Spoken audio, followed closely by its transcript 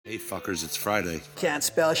Hey fuckers, it's Friday. Can't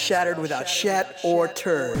spell shattered without shat or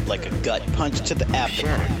turd. Like a gut punch to the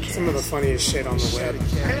abdomen. Some of the funniest shit on the web.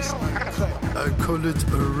 I call it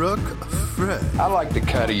a rock Fred. I like the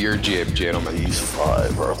cut of your jib, gentlemen. These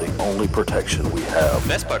five are the only protection we have. The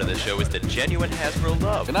best part of the show is the genuine Hasbro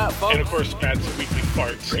love. Good night, folks. And of course, Pat's weekly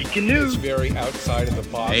farts. Breaking news. It's very outside of the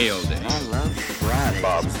box. I love Friday.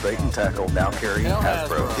 Bob's Bait and Tackle, now carrying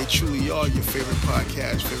Hasbro. They truly are your favorite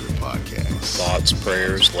podcast. Thoughts,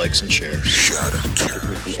 prayers, likes, and shares. Shout out to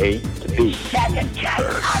A to B. Is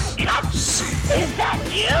that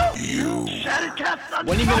you?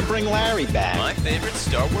 When are you going to bring Larry back? My favorite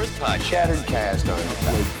Star Wars podcast. Shattered cast on it.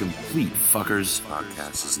 Complete fuckers.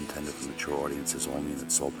 Podcast is intended for mature audiences only, and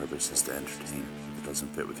its sole purpose is to entertain. If it doesn't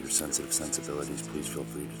fit with your sensitive sensibilities, please feel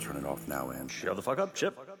free to turn it off now and Shut the fuck up,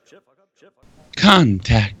 Chip.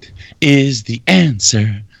 Contact is the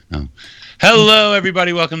answer. Oh. Hello,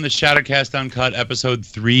 everybody. Welcome to Shattercast Uncut, episode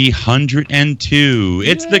 302.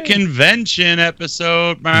 It's the convention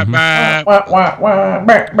episode. Aptly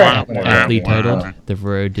titled The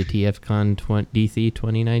Road to TFcon DC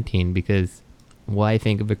 2019, because why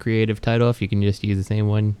think of a creative title if you can just use the same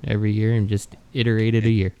one every year and just iterate it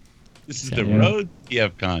a year? This is the road to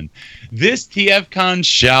TFcon. This TFcon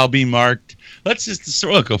shall be marked. Let's just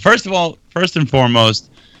look. First and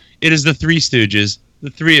foremost, it is the Three Stooges, the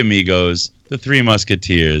Three Amigos, the Three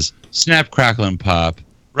Musketeers, Snap, Crackle, and Pop,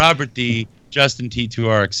 Robert D., Justin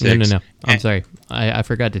T2RX6. No. I'm sorry. I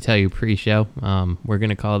forgot to tell you pre-show. We're going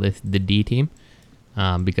to call this the D team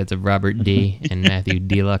because of Robert D. and Matthew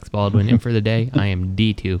Deluxe Baldwin. And for the day, I am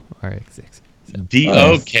D2RX6.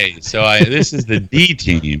 Okay, so this is the D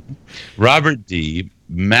team. Robert D.,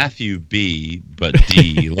 Matthew B., but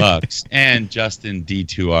Deluxe, and Justin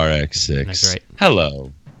D2RX6. That's right.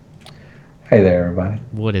 Hello. Hey there, everybody.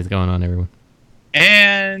 What is going on, everyone?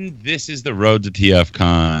 And this is the road to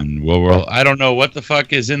TFcon. Well, I don't know what the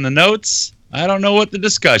fuck is in the notes. I don't know what the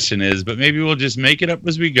discussion is, but maybe we'll just make it up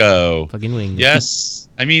as we go. Fucking wings. Yes.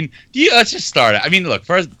 I mean, let's just start it. I mean, look,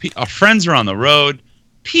 first, our friends are on the road.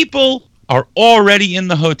 People are already in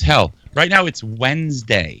the hotel. Right now, it's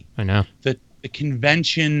Wednesday. I know. The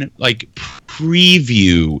convention,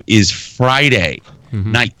 preview is Friday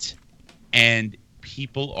night. And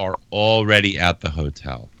people are already at the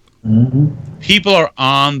hotel. People are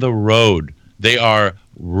on the road. They are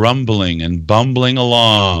rumbling and bumbling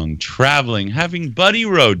along, traveling, having buddy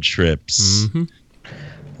road trips.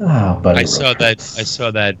 I saw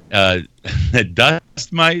that that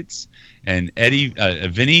Dust Mites and Eddie,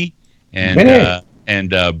 Vinny,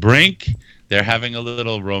 and Brink. They're having a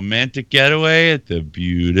little romantic getaway at the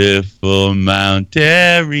beautiful Mount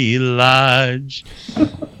Airy Lodge.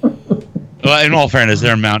 Well, in all fairness,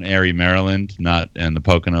 they're in Mount Airy, Maryland, not in the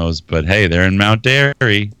Poconos. But hey, they're in Mount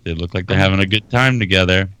Airy. They look like they're having a good time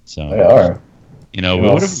together. So they are. You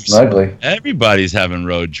know, everybody's having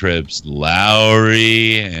road trips.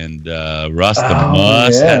 Lowry and Russ the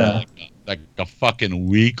Muss had a fucking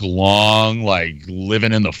week long,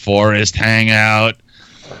 living in the forest hangout.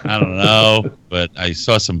 I don't know, but I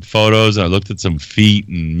saw some photos. I looked at some feet,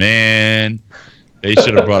 and man, they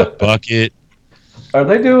should have brought a bucket. Are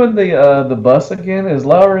they doing the bus again? Is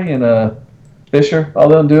Lowry and Fisher all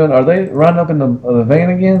them doing? Are they riding up in the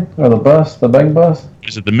van again, or the bus, the bang bus?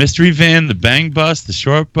 Is it the mystery van, the bang bus, the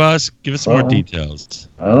short bus? Give us some more details.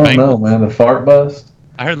 I don't know, man. The fart bus.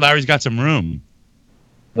 I heard Lowry's got some room.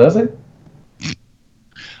 Does he?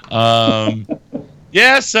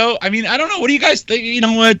 Yeah. So I mean, I don't know. What do you guys think? You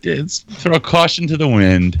know what? Let's throw caution to the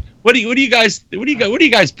wind. What do you guys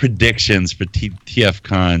predictions for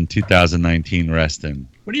TFcon 2019 Reston?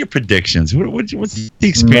 What are your predictions? What's the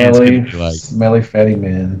experience going to be like? Smelly fatty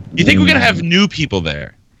man. You think we're going to have new people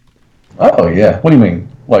there? Oh yeah. What do you mean?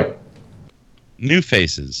 New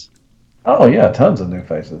faces? Oh yeah, tons of new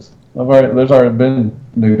faces. There's already been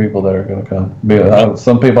new people that are going to come.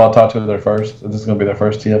 Some people I'll talk to this is going to be their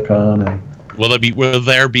first TFcon. And will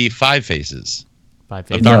there be 5 faces? 5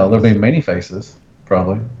 faces? No, there'll be many faces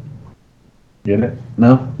probably. Get it?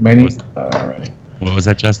 No? Many? Alright. What was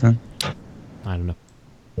that, Justin? I don't know.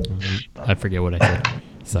 I forget what I said.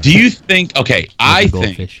 Sorry. Do you think... Okay, I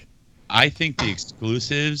think the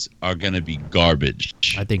exclusives are going to be garbage.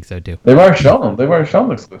 I think so, too. They've already shown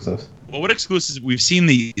them exclusives. Well, what exclusives? We've seen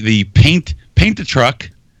the paint the truck,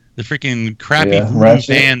 the freaking crappy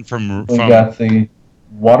van from... We got the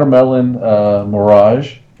Watermelon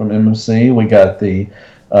Mirage from MMC. We got the...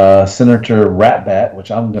 Senator Ratbat, which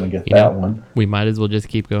I'm going to get that one. We might as well just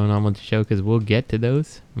keep going on with the show because we'll get to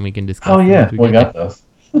those and we can discuss. Oh yeah, we got those.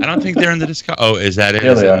 I don't think they're in the discussion. Oh, is that it?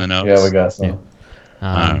 Yeah, is they it are. in the notes? Yeah, we got some.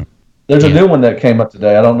 There's a new one that came up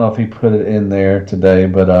today. I don't know if he put it in there today,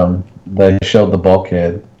 but they showed the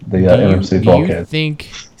bulkhead, the MMC bulkhead. Do you think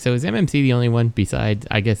so? Is MMC the only one besides,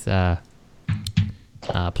 I guess, Planet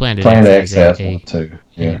X has a one too.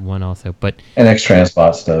 Yeah, one also, but and X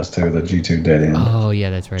Transbots does too. The G2 dead end. Oh yeah,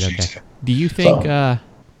 that's right. Okay. Do you think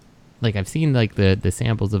like I've seen like the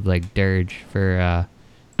samples of like Dirge for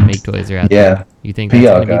Make Toys are out there. You think that's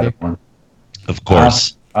gonna be there? One. Of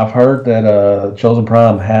course. I've heard that Chosen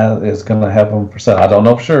Prime is going to have them for sale. I don't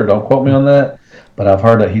know for sure. Don't quote me on that. But I've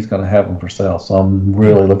heard that he's going to have them for sale. So I'm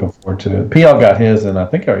really looking forward to it. PL got his, and I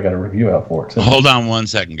think I already got a review out for it, too. Hold on 1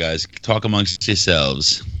 second, guys. Talk amongst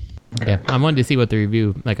yourselves. Yeah, I wanted to see what the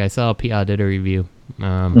review... Like, I saw PL did a review.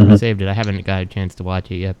 I saved it. I haven't got a chance to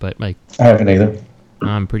watch it yet, but, like... I haven't either.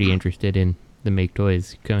 I'm pretty interested in the Make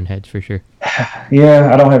Toys cone heads for sure.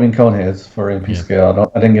 Yeah, I don't have any cone heads for MP scale.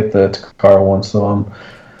 I didn't get the Takara one, so I'm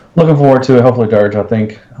looking forward to it. Hopefully Dirge, I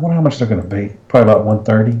think. I wonder how much they're going to be. Probably about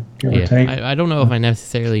 130, give or take. I don't know if I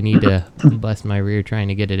necessarily need to bust my rear trying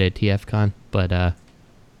to get it at TFcon, but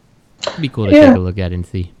it'd be cool to take a look at it and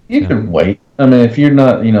see. You can wait. I mean, if you're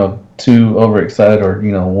not, too overexcited or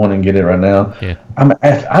want to get it right now. Yeah. I'm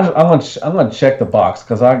gonna check the box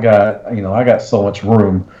because I got so much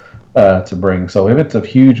room to bring. So if it's a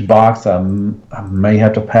huge box, I may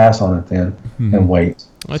have to pass on it then and wait.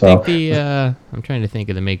 I think I'm trying to think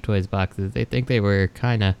of the Make Toys boxes. I think they were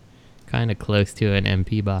kind of close to an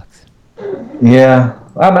MP box. Yeah,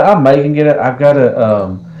 I may can get it. I've got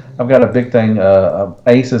a big thing.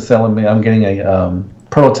 Ace is selling me. I'm getting a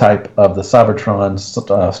prototype of the Cybertron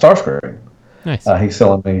Starscream. Nice. He's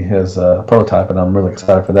selling me his prototype, and I'm really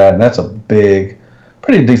excited for that. And that's a big,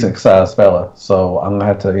 pretty decent sized fella. So I'm gonna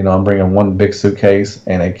have to, I'm bringing one big suitcase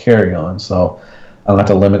and a carry-on. So I'm gonna have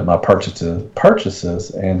to limit my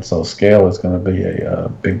purchases, and so scale is gonna be a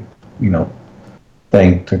big,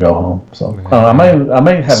 thing to go home. So I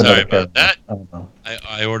may have. Sorry about that. I don't know.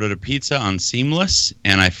 I ordered a pizza on Seamless,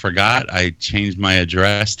 and I forgot I changed my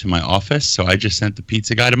address to my office, so I just sent the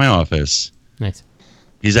pizza guy to my office. Nice.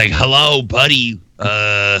 He's like, "Hello, buddy.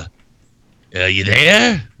 You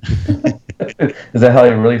there?" Is that how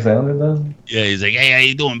he really sounded, though? Yeah, he's like, "Hey, how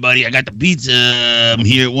you doing, buddy? I got the pizza. I'm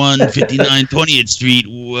here at 159 20th Street.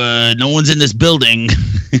 No one's in this building."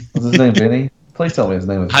 Was his name Vinny? Please tell me his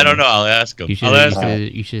name is Vinny. I don't know. I'll ask him. You should have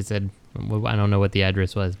said, I don't know what the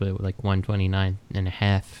address was, but like 129 and a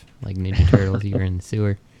half, like Ninja Turtles. You were in the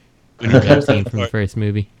sewer. That scene from the first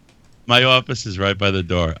movie. My office is right by the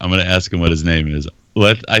door. I'm going to ask him what his name is.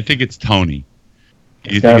 I think it's Tony.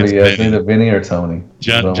 It's either Vinny or Tony.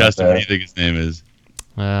 Justin, what do you think his name is?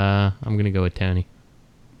 I'm going to go with Tony.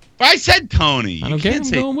 I said Tony. I don't care. I'm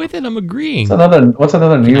going with it. I'm agreeing. What's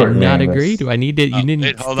another New York name? Not agree? Do I need to? You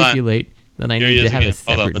didn't stipulate that I need to have a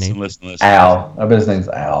separate name. Listen. Al. I bet his name's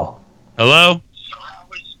Al. Hello?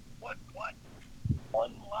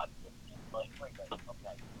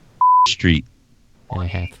 Street. And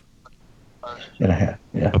a half.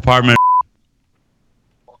 Yeah. Apartment.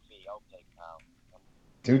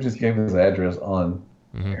 Dude just gave his address on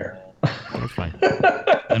air. That's fine.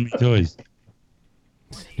 Send me toys.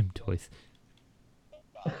 Send him toys.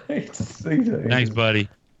 Thanks, buddy.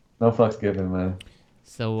 No fucks given, man.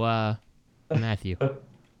 So, Matthew.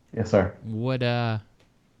 Yes, sir. What are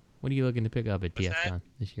you looking to pick up at TFcon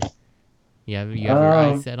this year? You have your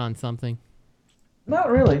eyes set on something?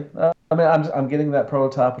 Not really. I mean, I'm getting that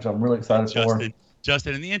prototype, which I'm really excited for.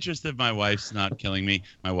 Justin, in the interest of my wife's not killing me,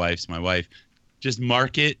 my wife, just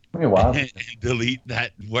mark it and delete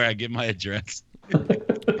that where I get my address.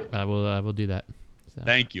 I will do that. So.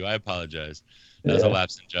 Thank you. I apologize. That was a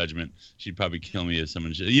lapse in judgment. She'd probably kill me if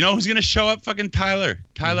someone... You know who's going to show up? Fucking Tyler.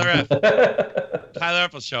 Tyler F. Tyler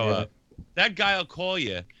F will show up. That guy will call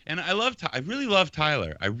you. And I really love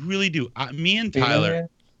Tyler. I really do. Me and Tyler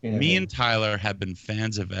have been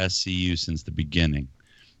fans of SCU since the beginning.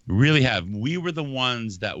 We really have. We were the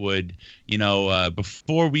ones that would,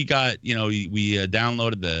 before we got, we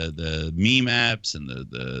downloaded the meme apps and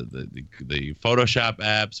the Photoshop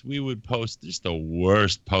apps. We would post just the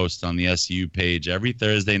worst posts on the SU page every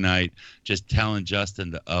Thursday night, just telling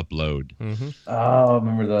Justin to upload. Mm-hmm. Oh, I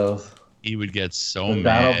remember those. He would get so the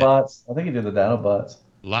mad. Dinobots. I think he did the Dinobots.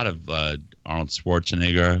 A lot of Arnold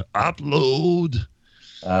Schwarzenegger upload.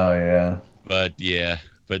 Oh yeah.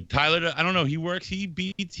 But Tyler, I don't know. He works.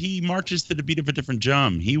 He marches to the beat of a different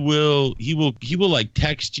drum. He will like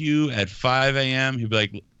text you at 5 a.m. He'll be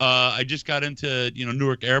like, I just got into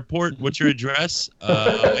Newark Airport. What's your address?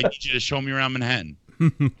 I need you to show me around Manhattan.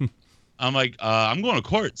 I'm like, I'm going to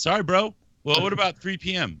court. Sorry, bro. Well, what about 3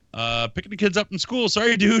 p.m.? Picking the kids up from school.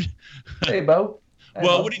 Sorry, dude. Hey, Bo.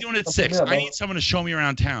 Well, what are you doing at 6? I need someone to show me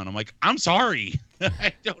around town. I'm like, I'm sorry.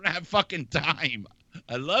 I don't have fucking time.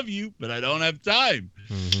 I love you, but I don't have time.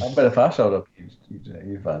 I bet if I showed up,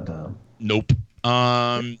 you'd find time. Nope.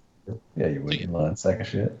 Yeah, you would. You lying sack of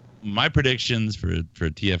shit. My predictions for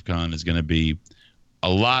TFcon is going to be a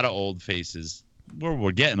lot of old faces.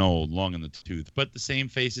 We're getting old, long in the tooth, but the same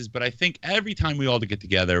faces. But I think every time we all get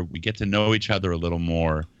together, we get to know each other a little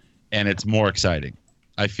more, and it's more exciting.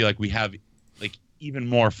 I feel like we have like even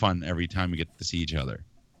more fun every time we get to see each other.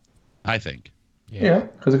 I think. Yeah,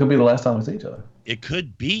 because it could be the last time we see each other. It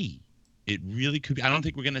could be. It really could be. I don't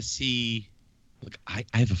think we're going to see. Look, I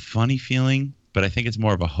have a funny feeling, but I think it's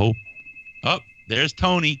more of a hope. Oh, there's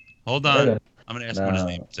Tony. Hold on. I'm going to ask him what his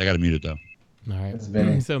name is. I got to mute it, though. All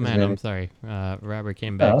right. So, man, I'm sorry. Robert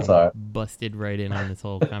came back and busted right in on this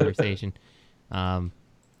whole conversation.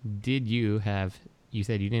 Did you have, you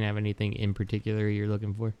said you didn't have anything in particular you're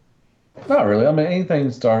looking for? Not really. I mean,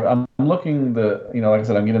 anything start. I'm looking like I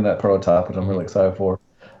said, I'm getting that prototype, which I'm really excited for.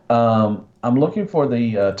 I'm looking for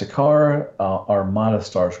the Takara Armada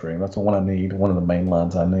Starscream. That's the one I need, one of the main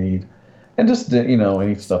lines I need. And just,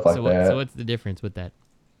 any stuff like that. So what's the difference with that?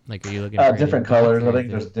 Like, are you looking for different colors? I think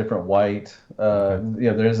there's different white. Yeah,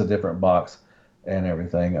 there is a different box and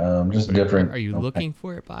everything. Just different. Are you looking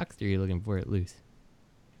for it boxed or are you looking for it loose?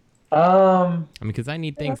 I mean, because I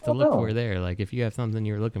need things to look for there. Like, if you have something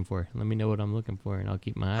you're looking for, let me know what I'm looking for, and I'll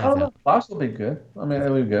keep my eyes out. Box will be good. I mean,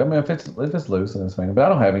 it'll be good. I mean, if it's loose and it's fine, but I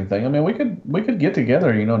don't have anything. I mean, we could get together,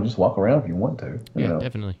 and just walk around if you want to. Yeah,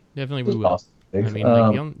 definitely we will. I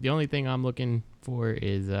mean, the only thing I'm looking for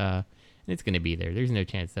is, and it's going to be there. There's no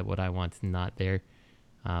chance that what I want's not there.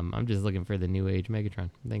 I'm just looking for the new age Megatron.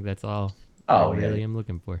 I think that's all I really am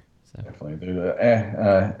looking for. So. Definitely do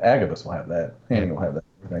that. Agabus will have that. Handy will have that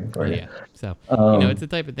thing for you. Yeah. So it's the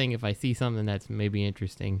type of thing. If I see something that's maybe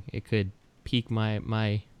interesting, it could pique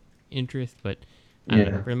my interest. But I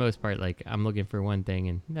don't know, for the most part, like I'm looking for one thing,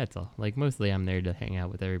 and that's all. Like mostly, I'm there to hang out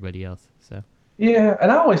with everybody else. So. Yeah, and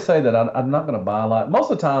I always say that I'm not going to buy a lot. Most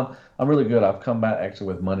of the time, I'm really good. I've come back actually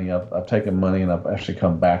with money. I've taken money and I've actually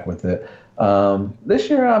come back with it. This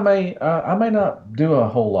year, I may not do a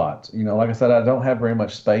whole lot. Like I said, I don't have very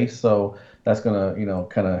much space, so that's going to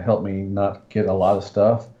kind of help me not get a lot of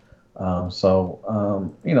stuff. Other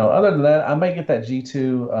than that, I may get that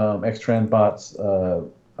G2 X-Trans Bots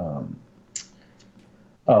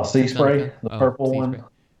Sea Spray, the purple one.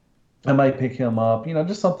 I might pick him up,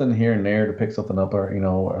 just something here and there to pick something up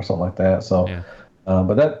or something like that. So,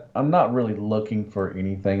 but that I'm not really looking for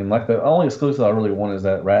anything. And like the only exclusive I really want is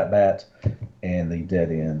that Rat Bat and the Dead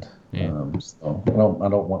End. So I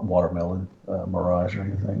don't want Watermelon Mirage or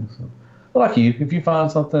anything. So, but like you, if you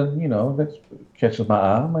find something, if it catches my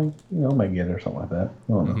eye, I may get it or something like that.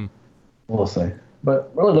 I don't know. We'll see.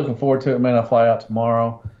 But really looking forward to it, man. I fly out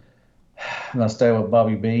tomorrow and I stay with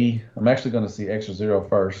Bobby B. I'm actually going to see Extra Zero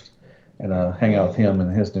first. And hang out with him in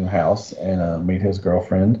his new house and meet his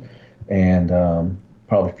girlfriend and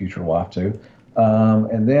probably future wife too.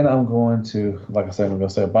 And then I'm going to, like I said, I'm going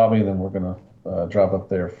to stay with Bobby, and then we're going to drive up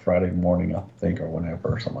there Friday morning, I think, or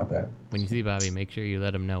whenever, or something like that. When you see Bobby, make sure you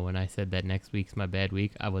let him know when I said that next week's my bad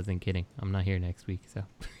week. I wasn't kidding. I'm not here next week, so.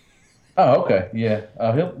 Oh, okay, yeah.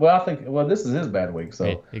 This is his bad week,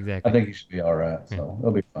 so exactly. I think he should be all right. So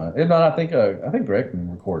it'll be fine. If not, I think Greg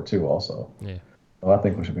can record too, also. Yeah. Well, I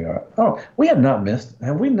think we should be all right. Oh, we have not missed.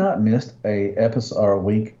 Have we not missed a episode or a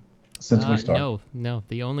week since we started? No.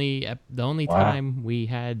 The only time we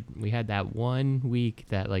had that 1 week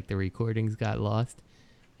that like the recordings got lost,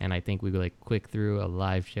 and I think we like quick through a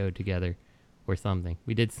live show together or something.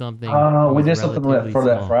 We did something. Oh, we did something for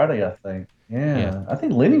that Friday, I think. Yeah. I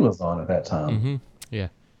think Lenny was on at that time. Mm-hmm. Yeah.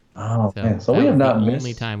 Oh man, so we have not missed. The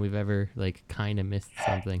only time we've ever like kind of missed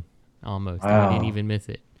something, almost. Wow. We didn't even miss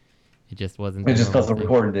it. It just wasn't. It's just because the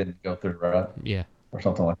recording didn't go through, right? Yeah. Or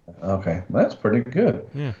something like that. Okay, that's pretty good.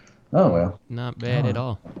 Yeah. Oh well. Not bad at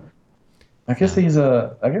all. I guess I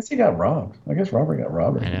guess he got robbed. I guess Robert got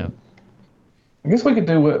robbed. I know. I guess we could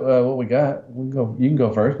do what we got. We can go. You can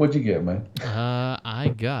go first. What'd you get, man?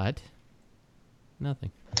 I got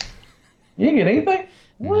nothing. You didn't get anything?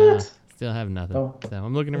 What? Nah, still have nothing. So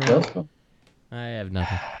I'm looking around. I have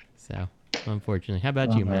nothing. So unfortunately, how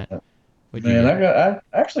about you, Matt? Man, I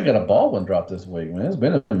actually got a Baldwin drop this week, man. It's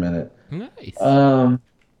been a minute. Nice.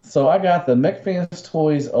 So I got the MechFans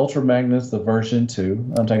Toys Ultra Magnus, the version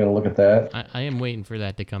 2. I'm taking a look at that. I am waiting for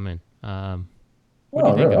that to come in. What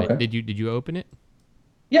do you think of it? Did you open it?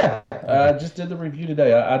 Yeah, I just did the review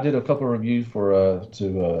today. I did a couple of reviews for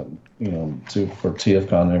TFcon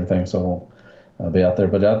and everything, so I'll be out there.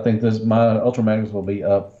 But I think my Ultra Magnus will be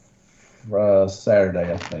up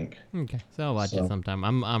Saturday, I think. Okay, so I'll watch it sometime.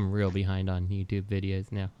 I'm real behind on YouTube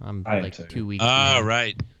videos now. I'm like 2 weeks behind.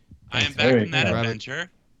 Right. I am Thanks, back from that Robert. adventure.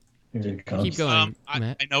 Keep going,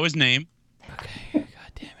 Matt. I know his name. Okay.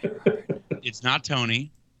 God damn it, Robert. It's not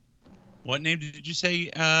Tony. What name did you say,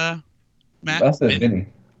 Matt? I said Vinny.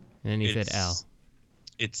 And then he said Al.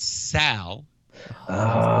 It's Sal.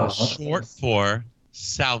 Short for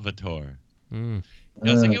Salvatore. Mm.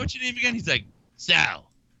 I was like, hey, what's your name again? He's like, Sal.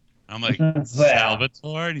 I'm like,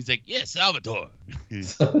 Salvatore? And he's like, yeah, Salvatore.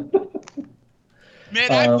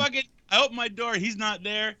 Man, I open my door. He's not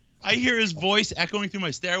there. I hear his voice echoing through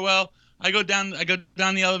my stairwell. I go down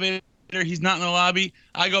the elevator. He's not in the lobby.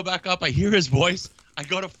 I go back up. I hear his voice. I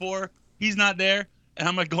go to 4. He's not there. And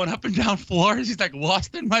I'm like going up and down floors. He's like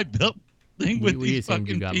lost in my building with these fucking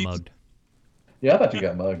you got peeps. mugged. Yeah, I thought you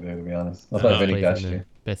got mugged, dude, to be honest. I thought Vinny got you.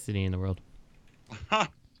 Best city in the world.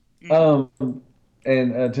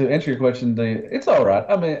 And to answer your question, it's all right.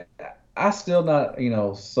 I mean, I still not,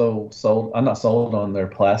 so sold. I'm not sold on their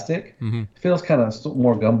plastic. Mm-hmm. It feels kind of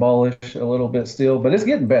more gumballish a little bit still, but it's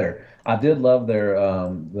getting better. I did love their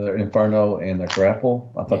Inferno and their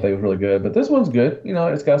grapple. I thought they were really good, but this one's good.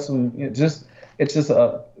 It's got some. It's just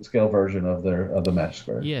a upscale version of the Magic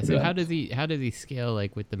Square. Yeah. So how does he scale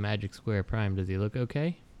like with the Magic Square Prime? Does he look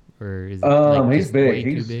okay? Or is it he's big.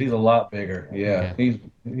 He's a lot bigger. Yeah, okay.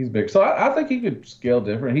 He's big. So I think he could scale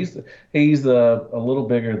different. He's a little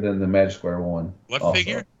bigger than the Magic Square one. What also.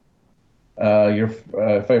 figure? Your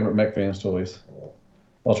favorite Mech Fans toys,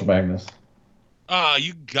 Ultra Magnus. Oh,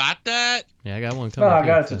 you got that? Yeah, I got one coming. No, I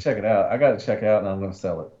got to check it out. I got to check it out, and I'm going to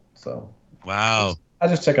sell it. So. Wow. I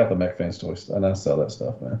just check out the Mech Fans toys, and I sell that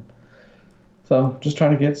stuff, man. So just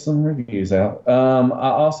trying to get some reviews out. I'm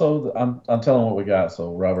telling what we got.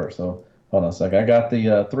 So Robert, hold on a second. I got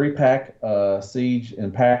the 3-pack Siege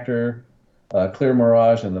Impactor, Clear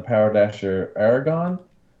Mirage, and the Power Dasher Aragon.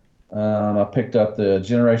 I picked up the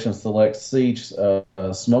Generation Select Siege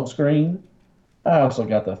Smokescreen. I also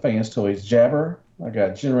got the Fans Toys Jabber. I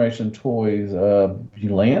got Generation Toys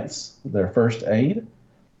Lance, their First Aid.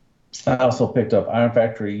 I also picked up Iron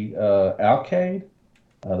Factory Alcade.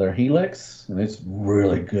 Their Helix, and it's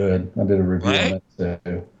really good. I did a review on it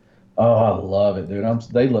too. Oh, I love it, dude.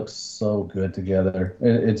 They look so good together.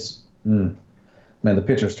 Man, the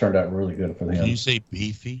pictures turned out really good for him. Can you say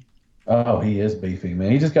beefy? Oh, he is beefy,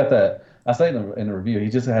 man. He just got that. I say in the review,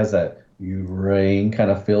 he just has that Urain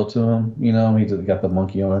kind of feel to him. He just got the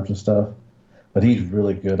monkey arms and stuff. But he's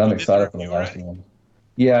really good. I'm excited for the last one.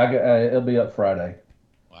 Yeah, it'll be up Friday.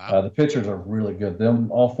 Wow. The pictures are really good.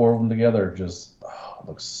 All 4 of them together are just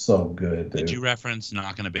looks so good, dude. Did you reference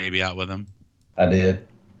knocking a baby out with him? I did.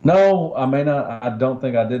 No, I may not. I don't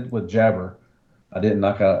think I did with Jabber. I didn't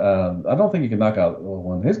knock out. I don't think you can knock out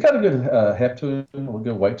one. He's got a good heft to him, a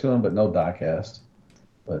good weight to him, but no die cast.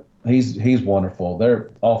 But he's wonderful.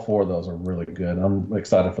 All 4 of those are really good. I'm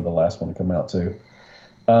excited for the last one to come out too.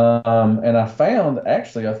 And I found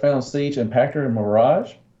Siege Impactor and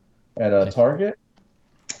Mirage at Target,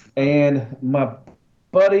 and my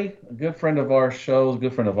buddy, a good friend of ours,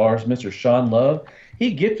 Mr. Sean Love,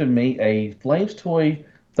 he gifted me a Flames Toy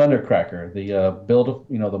Thundercracker, the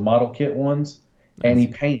the model kit ones, and he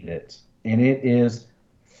painted it, and it is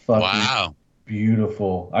fucking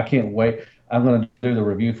beautiful. I can't wait. I'm going to do the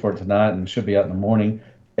review for it tonight, and it should be out in the morning.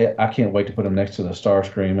 I can't wait to put him next to the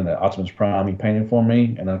Starscream and the Optimus Prime he painted for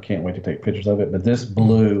me, and I can't wait to take pictures of it. But this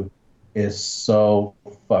blue is so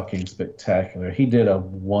fucking spectacular. He did a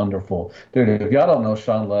wonderful... Dude, if y'all don't know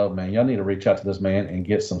Sean Love, man, y'all need to reach out to this man and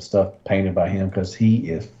get some stuff painted by him, because he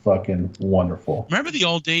is fucking wonderful. Remember the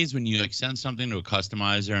old days when you send something to a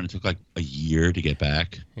customizer and it took a year to get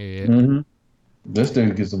back? Yeah. Mm-hmm. This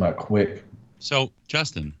dude gets them out quick. So,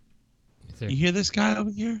 Justin, you hear this guy over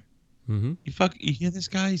here? Mm-hmm. You hear this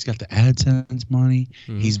guy? He's got the AdSense money.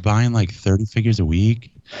 Mm-hmm. He's buying 30 figures a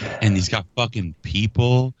week, and he's got fucking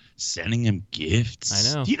people sending him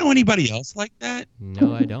gifts. I know. Do you know anybody else like that?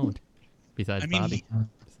 No, I don't. Besides Bobby.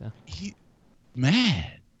 He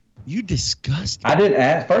mad. You disgusting. I didn't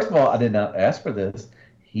ask. First of all, I did not ask for this.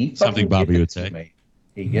 He something Bobby would say. Me.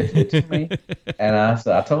 He gifted it to me, and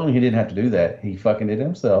I told him he didn't have to do that. He fucking did it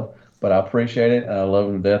himself. But I appreciate it. I love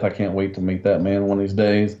him to death. I can't wait to meet that man one of these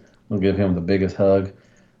days. I'll give him the biggest hug.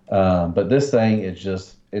 But this thing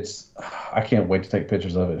is I can't wait to take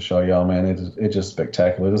pictures of it and show y'all, man. It's just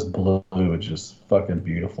spectacular. This blue is just fucking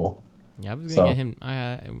beautiful. Yeah, I was gonna get him.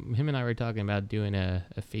 Him and I were talking about doing a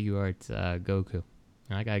figure arts Goku.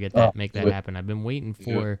 And I gotta get that, make that happen. I've been waiting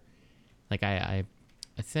for, I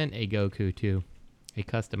sent a Goku to a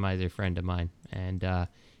customizer friend of mine, and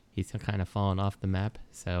he's kind of fallen off the map.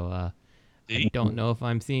 So I don't know if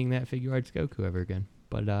I'm seeing that Figure Arts Goku ever again.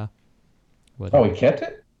 But Oh, he kept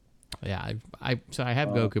it? Yeah, I have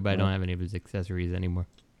Goku, but I don't have any of his accessories anymore.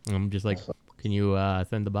 I'm just like, can you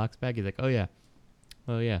send the box back? He's like, oh yeah,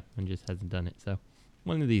 and just hasn't done it. So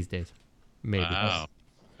one of these days, maybe. Wow,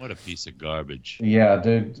 what a piece of garbage. Yeah,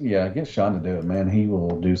 dude. Yeah, get Sean to do it, man. He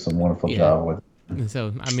will do some wonderful job with it.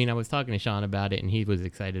 So, I mean, I was talking to Sean about it, and he was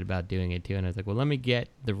excited about doing it too. And I was like, well, let me get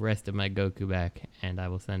the rest of my Goku back, and I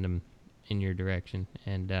will send him in your direction.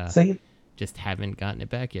 And just haven't gotten it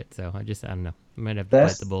back yet. So I don't know. I might have to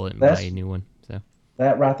bite the bullet and buy a new one. So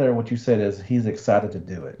that right there, what you said is he's excited to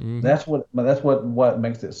do it. Mm-hmm. That's what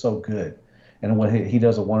makes it so good. And what he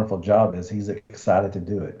does a wonderful job is he's excited to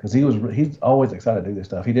do it because he's always excited to do this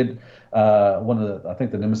stuff. He did one of I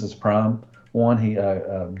think the Nemesis Prime one. He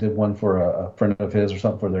did one for a friend of his or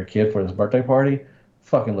something for their kid for his birthday party.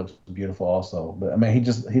 Fucking looks beautiful also. But I mean,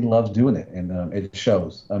 he loves doing it, and it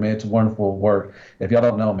shows. I mean, it's wonderful work. If y'all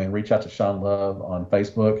don't know, man, reach out to Sean Love on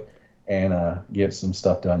Facebook and get some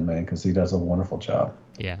stuff done, man, because he does a wonderful job.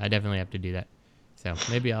 Yeah, I definitely have to do that. So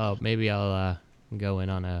maybe I'll go in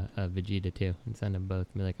on a Vegeta too and send them both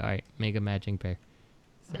and be like, all right, make a matching pair.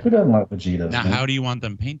 So, who doesn't like Vegetas? Now, how do you want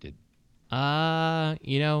them painted?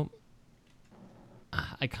 You know,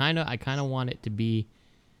 I kind of want it to be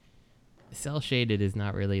cell shaded is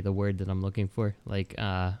not really the word that I'm looking for. Like,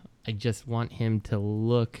 I just want him to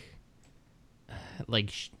look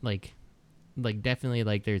like definitely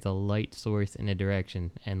like there's a light source in a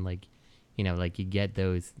direction, and like, you know, like you get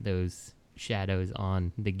those shadows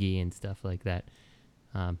on the gi and stuff like that.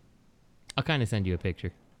 I'll kind of send you a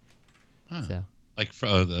picture. Huh. So like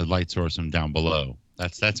for the light source from down below.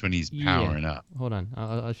 That's when he's powering up. Hold on,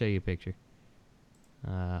 I'll show you a picture.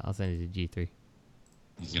 I'll send it to G3.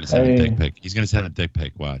 He's gonna send a dick pic. He's gonna send a dick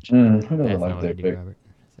pic. Watch. Who doesn't like dick pic? Robert,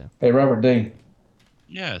 so. Hey, Robert D.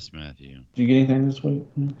 Yes, Matthew. Did you get anything this week?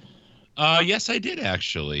 Yes, I did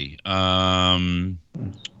actually. Let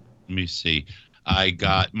me see. I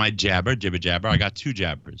got my jibber jabber. I got 2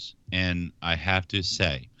 jabbers, and I have to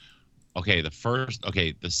say,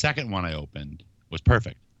 the second one I opened was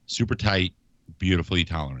perfect, super tight, beautifully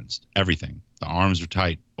toleranced, everything. The arms were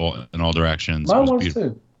tight in all directions. Mine was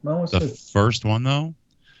too. The first one though,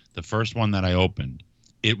 the first one that I opened,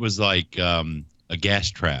 it was like a gas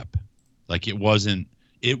trap. Like it was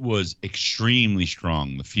extremely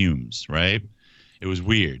strong. The fumes, right? It was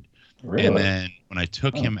weird. Really? And then when I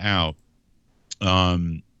took him out,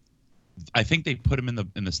 I think they put him in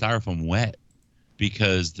the styrofoam wet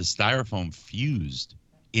because the styrofoam fused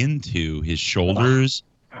into his shoulders,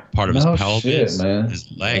 part of his pelvis,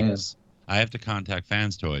 his legs. Man. I have to contact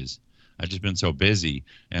Fans Toys. I've just been so busy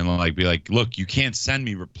and be like, look, you can't send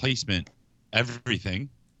me replacement everything.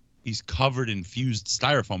 He's covered in fused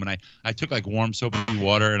styrofoam, and I took like warm soapy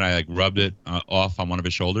water and I rubbed it off on one of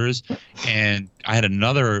his shoulders, and I had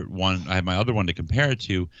another one. I had my other one to compare it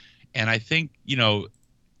to, and I think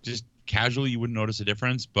just casually you wouldn't notice a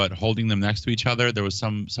difference, but holding them next to each other, there was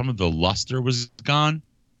some of the luster was gone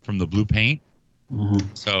from the blue paint.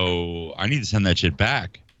 Mm-hmm. So I need to send that shit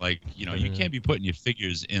back. You can't be putting your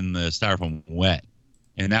figures in the styrofoam wet,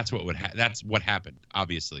 and that's what that's what happened,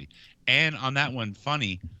 obviously. And on that one,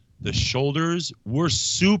 funny, the shoulders were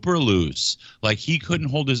super loose. Like he couldn't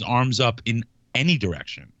hold his arms up in any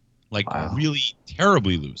direction. Really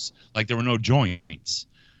terribly loose. Like there were no joints.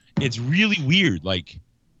 It's really weird. Like,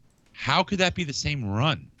 how could that be the same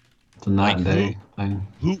run? It's a night and day thing.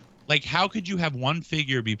 How could you have one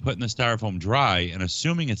figure be put in the styrofoam dry, and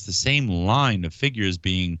assuming it's the same line of figures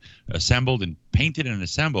being assembled and painted and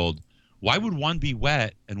assembled, why would one be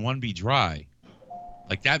wet and one be dry?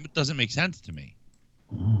 Like, that doesn't make sense to me.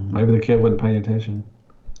 Maybe the kid wasn't paying attention.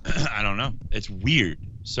 I don't know. It's weird.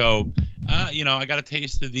 So, I got a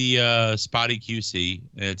taste of the Spotty QC.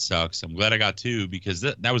 It sucks. I'm glad I got 2 because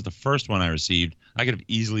that was the first one I received. I could have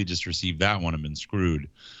easily just received that one and been screwed.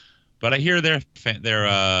 But I hear their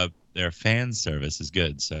fan service is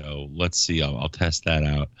good. So let's see. I'll test that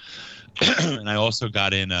out. And I also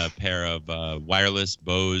got in a pair of wireless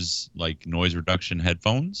Bose noise reduction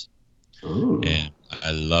headphones. Ooh. And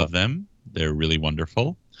I love them. They're really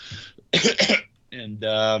wonderful. And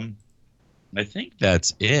I think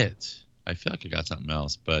that's it. I feel like I got something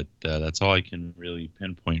else, but that's all I can really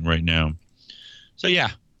pinpoint right now. So yeah,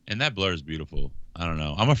 and that blur is beautiful. I don't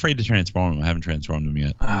know. I'm afraid to transform them. I haven't transformed them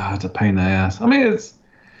yet. It's a pain in the ass. I mean,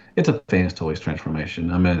 it's a Fans Toys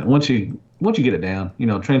transformation. I mean, once you get it down,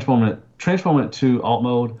 transforming it to alt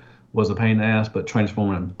mode was a pain in the ass, but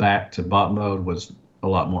transforming it back to bot mode was a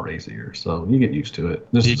lot more easier. So you get used to it.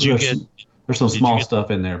 There's some small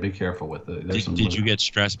stuff in there. Be careful with it. Did you get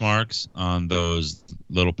stress marks on those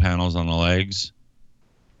little panels on the legs?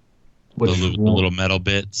 The little metal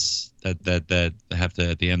bits that have to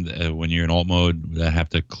at the end when you're in alt mode that have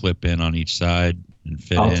to clip in on each side and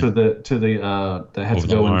fit in. That has over to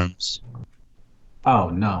go the arms. Oh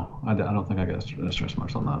no, I don't think I got stress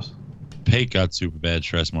marks on those. Pate got super bad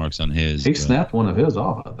stress marks on his. He snapped one of his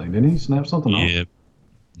off, I think. Didn't he snap something off?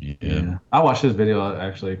 Yeah. I watched his video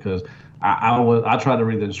actually because I tried to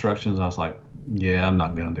read the instructions. I was like, yeah, I'm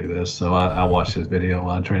not gonna do this. So I watched his video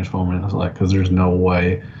on transforming. I was like, because there's no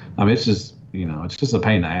way. I mean, it's just it's just a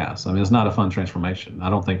pain in the ass. I mean, it's not a fun transformation. I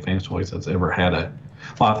don't think Fans Toys has ever had a.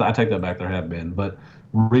 Well, I take that back. There have been, but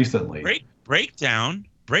recently.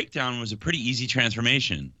 Breakdown was a pretty easy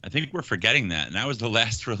transformation. I think we're forgetting that, and that was the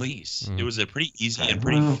last release. It was a pretty easy and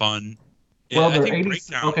pretty fun. Well,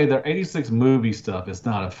 their 86 movie stuff is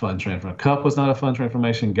not a fun transformation. Cup was not a fun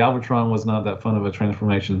transformation. Galvatron was not that fun of a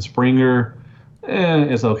transformation. Springer,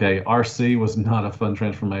 it's okay. RC was not a fun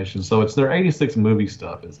transformation. So it's their 86 movie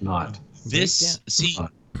stuff is not. I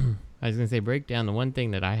was going to say Breakdown. The one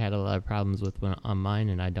thing that I had a lot of problems with on mine,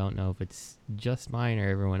 and I don't know if it's just mine or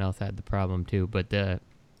everyone else had the problem too, but the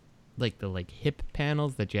hip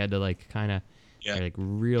panels that you had to kind of like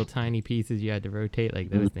real tiny pieces you had to rotate, like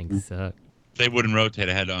those things suck. They wouldn't rotate.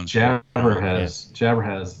 I had to unscrew. Jabber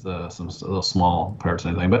has some little small parts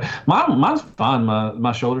and everything, but mine's fine.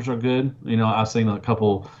 My shoulders are good. I've seen a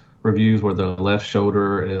couple reviews where the left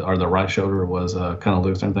shoulder or the right shoulder was kind of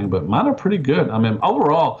loose and everything, but mine are pretty good. I mean,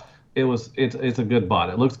 overall, it's a good bot.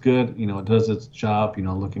 It looks good. It does its job.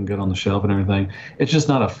 Looking good on the shelf and everything. It's just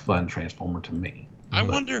not a fun transformer to me. I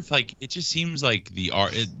wonder if it just seems like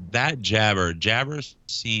that Jabber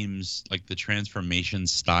seems like the transformation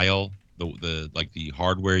style, the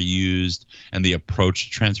hardware used and the approach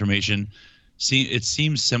to transformation. It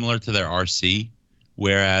seems similar to their RC,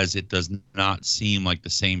 whereas it does not seem like the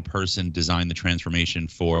same person designed the transformation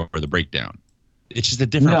for the Breakdown. It's just a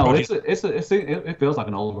different. No, it feels like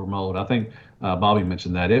an older mode. I think Bobby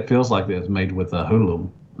mentioned that it feels like it's made with a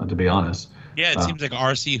Hoodlum. To be honest. Yeah, it seems like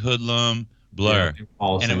RC Hoodlum. Blur,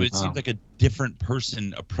 and it seems like a different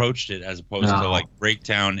person approached it as opposed to like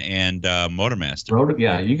Breakdown and Motormaster.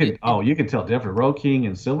 You can tell different. Road King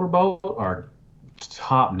and Silverbolt are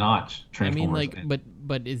top notch transformers. I mean,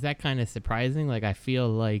 but is that kind of surprising? Like, I feel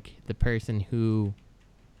like the person who,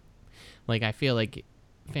 I feel like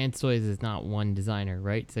Fans Toys is not one designer,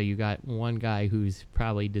 right? So you got one guy who's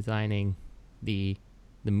probably designing the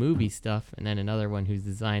movie stuff, and then another one who's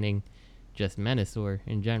designing just Menasor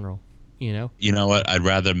in general. You know what? I'd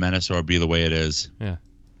rather Menasor be the way it is. Yeah.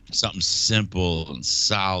 Something simple and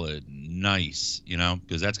solid and nice,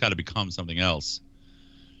 because that's got to become something else.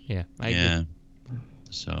 Yeah. I agree.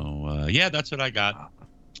 So, that's what I got.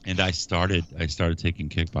 And I started taking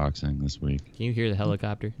kickboxing this week. Can you hear the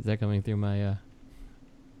helicopter? Is that coming through my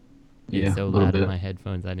it's so loud in my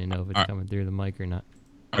headphones I didn't know if it's coming through the mic or not.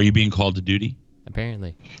 Are you being called to duty?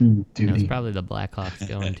 Apparently. Duty. It's probably the Blackhawks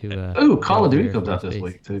going to Ooh, Call of Duty comes out this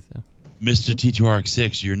week too. So. Mr.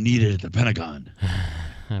 T2RX6, you're needed at the Pentagon.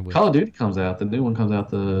 Call of Duty comes out. The new one comes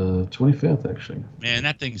out the 25th, actually. Man,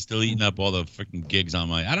 that thing's still eating up all the freaking gigs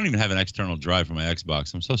on I don't even have an external drive for my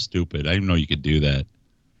Xbox. I'm so stupid. I didn't even know you could do that.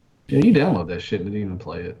 Yeah, you download that shit and didn't even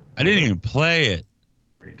play it. I didn't even play it.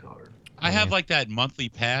 Retard. I have that monthly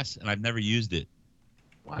pass, and I've never used it.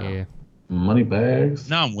 Wow. Yeah. Money bags.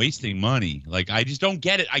 No, I'm wasting money. I just don't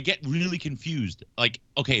get it. I get really confused.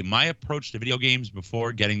 Okay, my approach to video games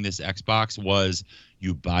before getting this Xbox was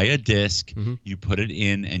you buy a disc, you put it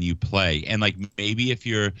in, and you play. And maybe if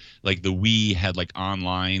you're the Wii had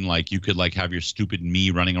online, you could have your stupid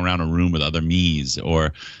Mii running around a room with other Miis,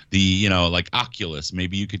 or the Oculus.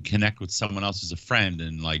 Maybe you could connect with someone else as a friend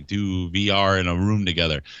and do VR in a room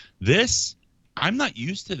together. This, I'm not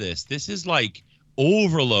used to this. This is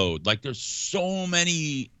overload. There's so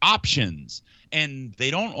many options, and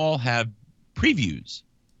they don't all have previews,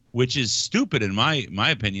 which is stupid in my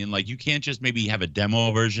opinion. You can't just maybe have a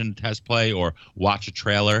demo version test play or watch a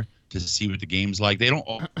trailer to see what the game's like. They don't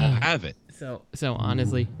all have it. So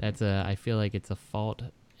honestly, I feel like it's a fault.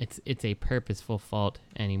 It's a purposeful fault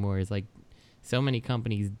anymore. It's so many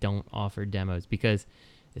companies don't offer demos because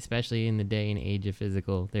especially in the day and age of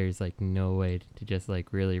physical, there's no way to just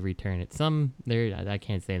really return it. I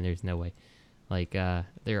can't say there's no way.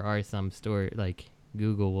 There are some stores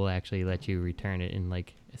Google will actually let you return it in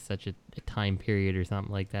such a time period or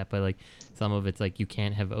something like that. But some of it's you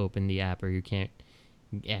can't have opened the app or you can't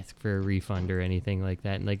ask for a refund or anything like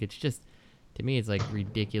that. And it's just, to me, it's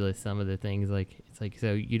ridiculous. Some of the things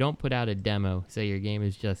so you don't put out a demo. So your game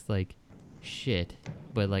is just shit,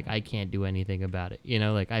 but like I can't do anything about it. You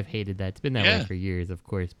know, like I've hated that. It's been that way for years, of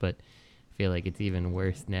course, but I feel like it's even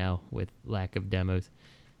worse now with lack of demos.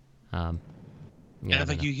 Yeah,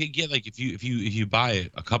 like you get like if you buy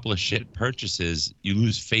a couple of shit purchases, you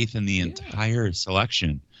lose faith in the entire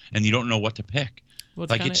selection, and you don't know what to pick. Well,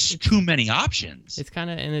 it's too many options. It's kind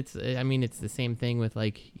of, and it's the same thing with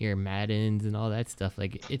like your Maddens and all that stuff.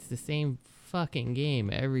 Like it's the same fucking game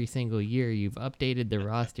every single year. You've updated the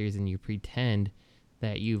rosters and you pretend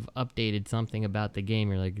that you've updated something about the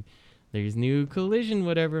game. You're like, there's new collision,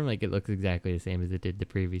 whatever. I'm like, it looks exactly the same as it did the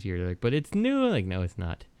previous year. They're like, but it's new. I'm like, no, it's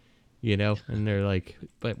not. You know, and they're like,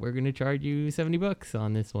 but we're gonna charge you $70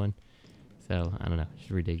 on this one. So I don't know, it's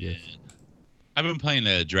ridiculous. I've been playing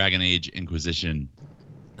the Dragon Age Inquisition.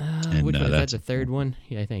 Which one is that? The third one?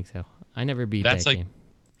 Yeah, I think so. I never beat that game.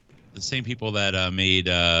 The same people that made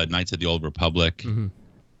Knights of the Old Republic. Mm-hmm.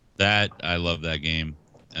 That I love that game,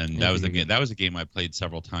 and that was the game. That was a game I played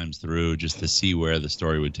several times through just to see where the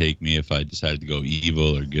story would take me if I decided to go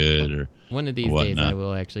evil or good or. One of these days, I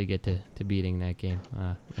will actually get to beating that game.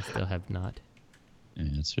 I still have not.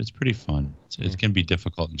 Yeah, it's pretty fun. It can be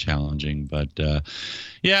difficult and challenging, but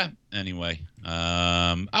yeah. Anyway,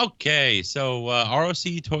 okay. So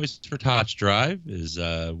ROC Toys for Tots Drive is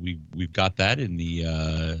we've got that in the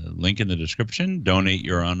link in the description. Donate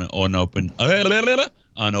your unopened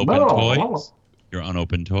toys. Your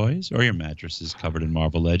unopened toys or your mattresses covered in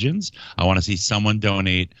Marvel Legends. I want to see someone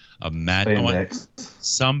donate a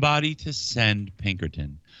somebody to send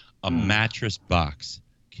Pinkerton a mattress box.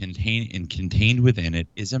 Contained within it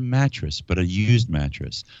is a mattress, but a used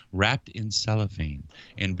mattress wrapped in cellophane.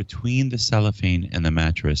 And between the cellophane and the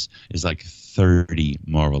mattress is like 30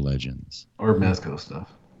 Marvel Legends. Or Mezco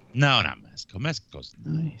stuff. No, not Mezco. Mezco's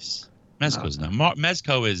nice. Mezco's not.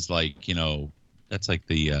 Mezco is like, that's like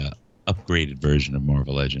the upgraded version of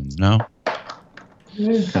Marvel Legends, no?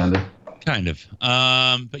 Yeah, kind of.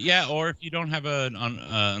 But yeah, or if you don't have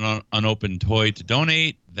an unopened toy to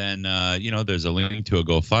donate, then there's a link to a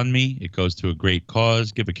GoFundMe. It goes to a great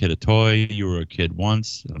cause. Give a kid a toy. You were a kid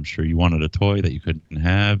once. I'm sure you wanted a toy that you couldn't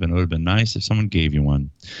have, and it would have been nice if someone gave you one.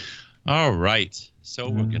 All right, so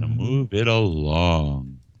we're gonna move it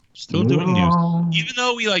along. Still doing news, even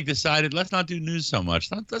though we decided let's not do news so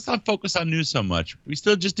much. Let's not focus on news so much. We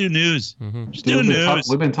still just do news. Mm-hmm. Just do news.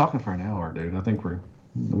 We've been talking for an hour, dude. I think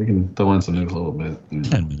we can throw in some news a little bit.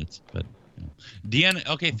 10 minutes, but DNA.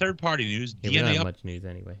 Okay, third party news. Yeah, we don't have much news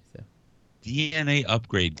anyway. So DNA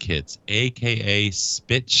upgrade kits, aka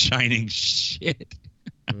spit shining shit.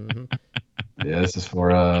 Mm-hmm. Yeah, this is for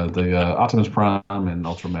the Optimus Prime and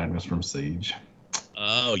Ultra Magnus from Siege.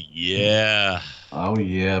 Oh yeah.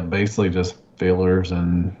 Basically just fillers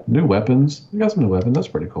and new weapons. We got some new weapons. That's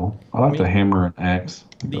pretty cool. I like the hammer and axe.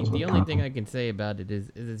 The only thing I can say about it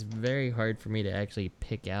is it's very hard for me to actually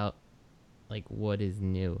pick out what is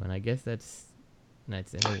new, and I guess that's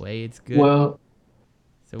in a way it's good. Well,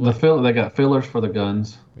 they got fillers for the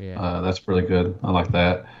guns. Yeah, that's really good. I like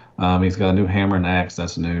that. He's got a new hammer and axe.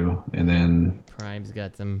 That's new, and then Prime's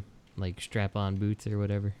got some strap-on boots or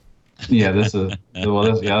whatever. Yeah, this is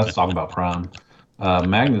that's talking about Prime.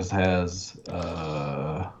 Magnus has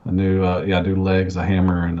a new legs, a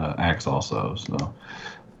hammer, and an axe also. So,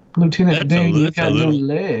 Lieutenant Dan, you got new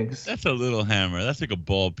legs. That's a little hammer. That's like a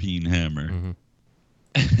ball peen hammer. Mm-hmm.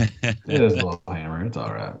 It is a little hammer. It's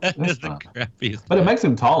all right. That's the crappiest. But it makes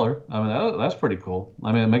him taller. I mean, that's pretty cool.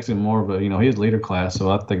 I mean, it makes him more of a he's leader class, so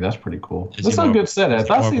I think that's pretty cool. This is a good set. If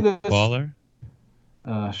I see this collar,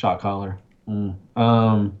 shot collar.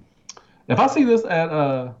 If I see this at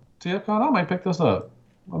TFcon, I might pick this up.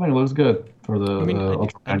 I think it looks good for the.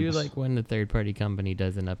 I do like when the third-party company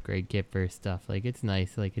does an upgrade kit for stuff. It's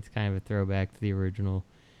nice. It's kind of a throwback to the original,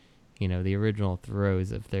 the original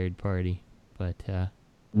throws of third-party. But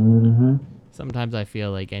sometimes I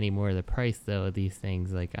feel anymore the price though of these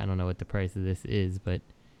things. I don't know what the price of this is, but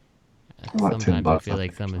sometimes I feel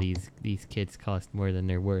like some of these kits cost more than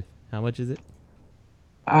they're worth. How much is it?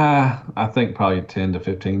 I think probably $10 to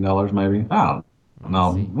 $15, maybe. I don't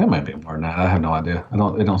know. It might be more than that. I have no idea. It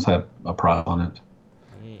don't have a price on it.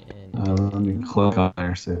 Let me click on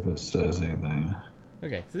there, see if it says anything.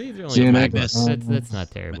 Okay, so these are only Magnus. That's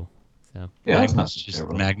not terrible. So yeah,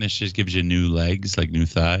 Magnus just gives you new legs, new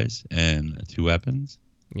thighs, and 2 weapons.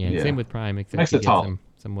 Yeah, same with Prime, except you get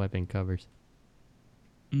some weapon covers.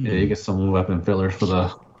 Yeah, you get some weapon fillers for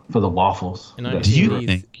the waffles. And I'm sure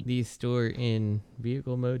these store in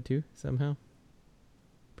vehicle mode too, somehow?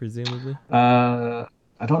 Presumably? I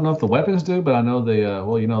don't know if the weapons do, but I know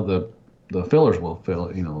the fillers will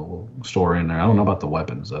will store in there. I don't know about the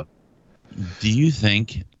weapons though. Do you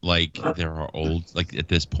think like there are like at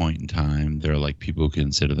this point in time there are like people who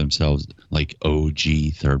consider themselves like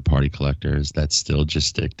OG third party collectors that still just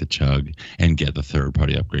stick to Chug and get the third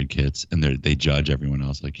party upgrade kits, and they judge everyone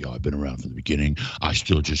else like, yo, I've been around from the beginning. I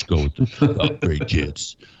still just go with the upgrade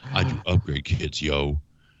kits. I do upgrade kits, yo.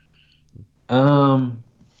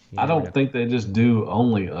 I don't think they just do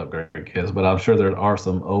only upgrade kits, but I'm sure there are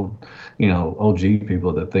some OG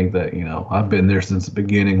people that think that, I've been there since the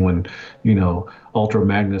beginning when, Ultra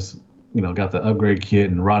Magnus, got the upgrade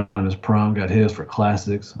kit, and Rod on his prom got his for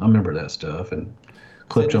classics. I remember that stuff. And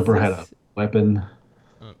Cliff Jumper had a weapon.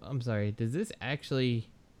 I'm sorry. Does this actually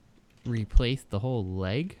replace the whole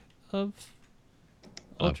leg of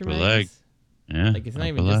Ultra Magnus? Leg. Yeah. Like it's not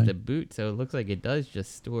even just a boot, so it looks like it does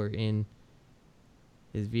just store in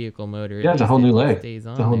his vehicle motor. Yeah, it's a whole new leg. It's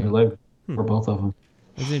a whole new leg for both of them.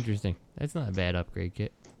 That's interesting. That's not a bad upgrade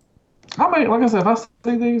kit. Like I said, if I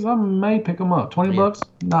see these, I may pick them up. $20,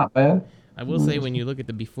 not bad. I will say, when you look at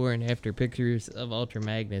the before and after pictures of Ultra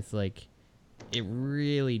Magnus, like, it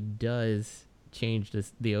really does change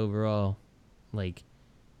the overall, like,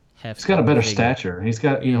 heft. He's got a better stature. He's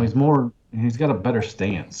got, he's got a better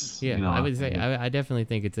stance. Yeah, I would say, I definitely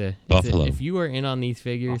think it's a if you are in on these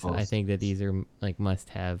figures, I think that these are like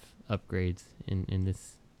must-have upgrades in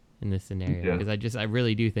this scenario, because I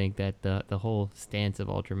really do think that the whole stance of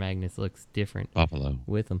Ultra Magnus looks different. Buffalo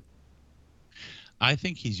with him. I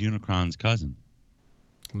think he's Unicron's cousin.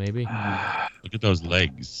 Maybe. Look at those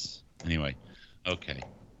legs. Anyway, okay.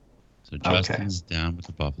 So Justin's down with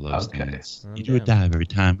the Buffalo stance. You do a dive every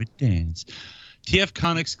time we dance.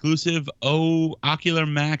 TFcon exclusive Ocular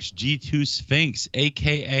Max G2 Sphinx,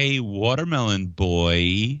 a.k.a. Watermelon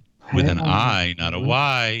Boy, with an I, not a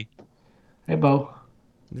Y. Hey, Bo.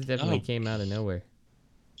 This definitely came out of nowhere.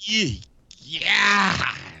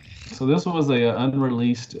 Yeah. So this was a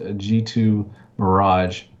unreleased G2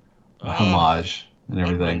 Mirage homage and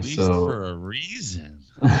everything. So for a reason.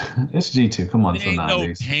 It's G2. Come on, it's the 90s.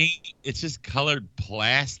 No paint. It's just colored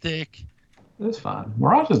plastic. It's fine.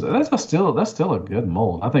 Mirage that's still a good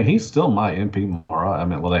mold. I think he's still my MP Mirage. I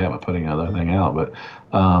mean, well, they haven't put any other thing out, but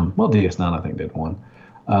DS9 I think did one.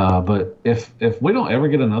 But if we don't ever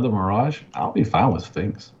get another Mirage, I'll be fine with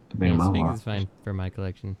Sphinx. Sphinx is fine for my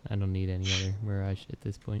collection. I don't need any other Mirage at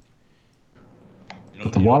this point.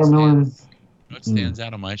 But the watermelon. What stands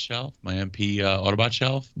out on my shelf? My MP Autobot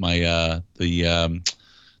shelf. My the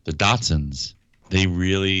Datsuns. They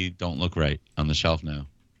really don't look right on the shelf now.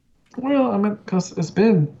 Well, I mean, because it's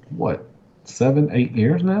been what 7-8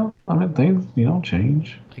 years now. I mean, things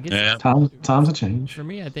change. I guess times have changed. For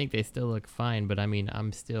me, I think they still look fine, but I mean,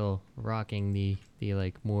 I'm still rocking the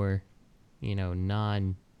like more,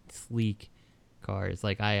 non-sleek cars.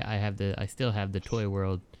 Like I still have the Toy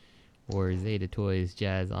World or Zeta Toys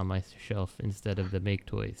Jazz on my shelf instead of the Make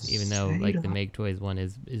Toys, even though like the Make Toys one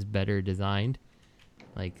is better designed.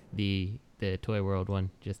 Like the Toy World one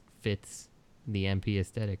just fits the MP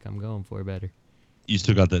aesthetic I'm going for better. You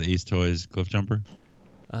still got that Ace Toys Cliff Jumper?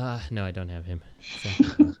 No, I don't have him. So.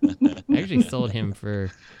 I actually sold him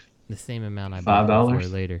for the same amount I bought him for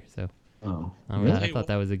later. So I thought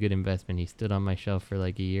that was a good investment. He stood on my shelf for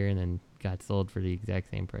like a year and then got sold for the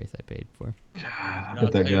exact same price I paid for. God, I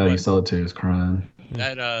bet that guy you sold it to is crying.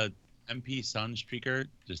 That MP Sunstreaker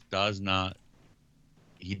just does not.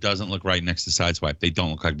 He doesn't look right next to Sideswipe. They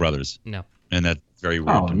don't look like brothers. No. And that's very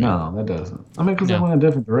weird to me. No, that doesn't. I mean, because they went a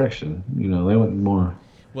different direction. They went more.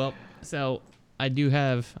 Well, so I do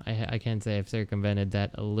have. I can say I've circumvented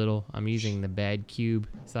that a little. I'm using the Bad Cube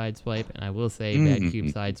Sideswipe, and I will say Bad Cube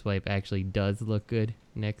Sideswipe actually does look good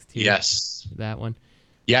next to that one.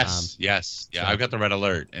 Yes, yes. Yeah, I've got the red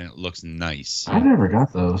alert, and it looks nice. I never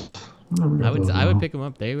got those. I would pick them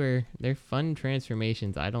up. They're fun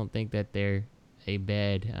transformations. I don't think that they're a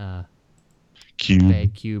bad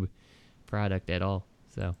cube product at all.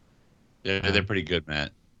 So they're pretty good,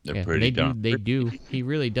 Matt. They're pretty They do. He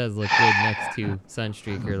really does look good next to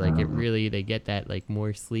Sunstreaker. Like they get that like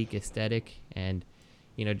more sleek aesthetic, and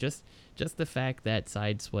just the fact that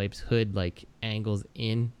Sideswipe's hood like angles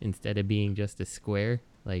in instead of being just a square.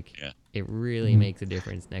 Like, it really makes a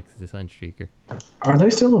difference next to Sunstreaker. Are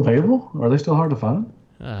they still available? Are they still hard to find?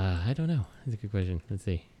 I don't know. That's a good question. Let's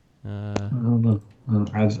see. I don't know.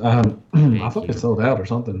 I thought they sold out or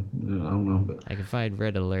something. I don't know. But I can find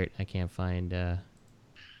Red Alert. I can't find.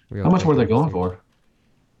 How much were they going for?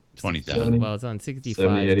 20,000. Well, it's on 65,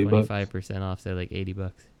 25% off, so like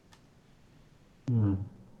 $80. All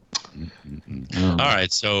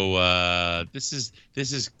right, so this is.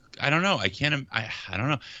 I don't know. I don't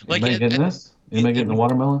know. Like, anybody getting this? Anybody getting the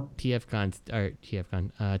watermelon?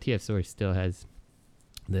 TF Source still has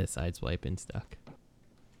The Sideswipe in stock.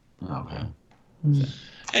 Okay. So.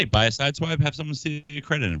 Hey, buy a Sideswipe, have someone see your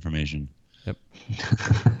credit information. Yep.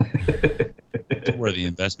 It's a worthy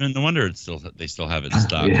investment. No wonder they still have it in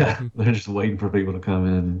stock. Yeah, they're just waiting for people to come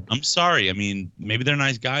in. I'm sorry. I mean, maybe they're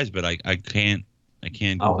nice guys, but I can't.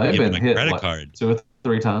 Oh, they've give been them my hit credit like card 2 or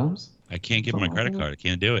 3 times. I can't give them my credit card. I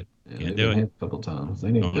can't do it. Yeah, can't do it. Hit a couple times.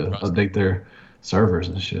 They need to update their servers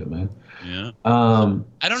and shit, man. Yeah.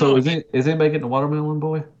 I don't know. Is anybody getting the Watermelon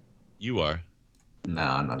Boy? You are. No,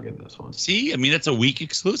 I'm not getting this one. See, I mean, that's a weak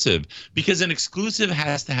exclusive because an exclusive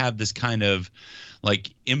has to have this kind of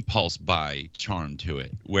like impulse buy charm to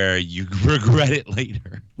it where you regret it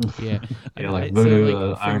later. Yeah. Like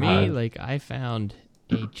Voodoo, for me, like I found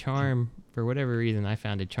a charm for whatever reason. I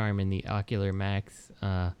found a charm in the Ocular Max,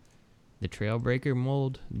 the Trailbreaker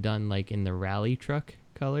mold done like in the rally truck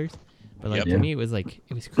colors. But like to me, it was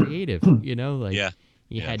creative, you know, like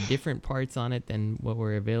you had different parts on it than what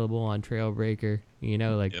were available on Trailbreaker, you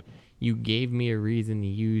know, like you gave me a reason to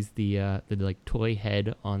use the like toy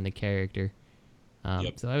head on the character.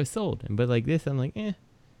 So I was sold. But like this, I'm like,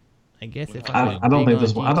 I guess if I don't think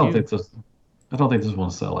this one. I don't think this one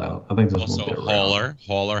will sell out. I think this also one will get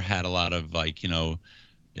Hauler had a lot of like, you know,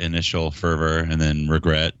 initial fervor and then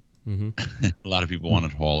regret. Mm-hmm. A lot of people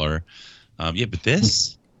wanted Hauler. But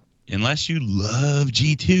this, unless you love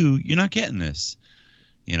G2, you're not getting this.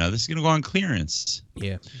 You know, this is gonna go on clearance.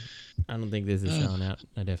 Yeah, I don't think this is selling out.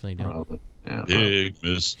 I definitely don't. Big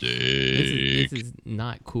mistake. This is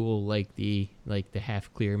not cool like the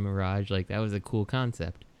half clear Mirage. Like that was a cool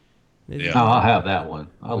concept. I'll have that one.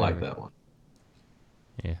 I like that one.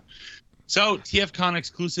 Yeah. So TFcon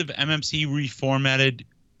exclusive MMC reformatted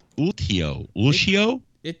Ultio.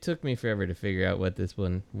 It took me forever to figure out what this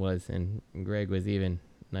one was, and Greg was even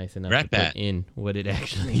nice enough to put in what it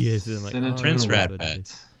actually is. And like, Prince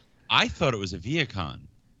Ratbat. I thought it was a Viacon.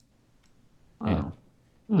 Yeah.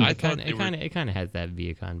 I thought it kind of has that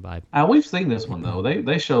Viacon vibe. We've seen this one though.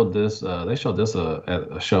 They showed this. They showed this at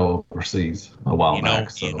a show overseas a while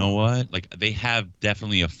back. So. You know what? Like they have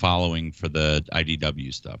definitely a following for the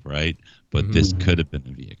IDW stuff, right? But this could have been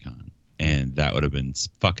a Viacon, and that would have been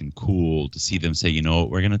fucking cool to see them say, you know what,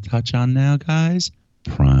 we're gonna touch on now, guys.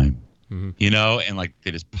 Prime. You know, and like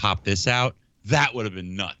they just pop this out. That would have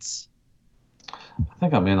been nuts. I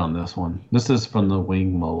think I'm in on this one. This is from the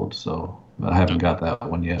wing mold, so I haven't got that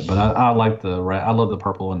one yet. But I like I love the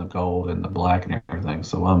purple and the gold and the black and everything.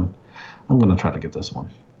 So I'm gonna try to get this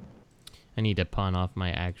one. I need to pawn off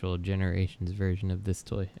my actual Generations version of this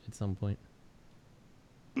toy at some point.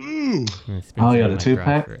 Ooh. Oh yeah, the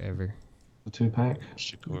 2-pack. Forever. The 2-pack.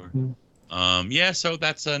 Shakur. So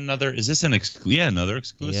that's another. Is this another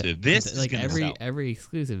exclusive? Yeah. This is like gonna sell. every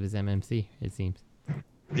exclusive is MMC. It seems.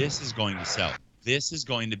 This is going to sell. This is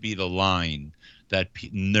going to be the line that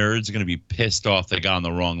nerds are going to be pissed off they got on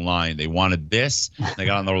the wrong line. They wanted this. They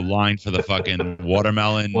got on the line for the fucking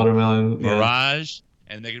watermelon Mirage.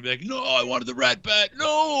 And they're going to be like, no, I wanted the Rat Bat.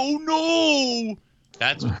 No.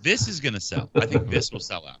 This is going to sell. I think this will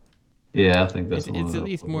sell out. Yeah, I think that's it's at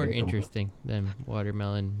least more interesting than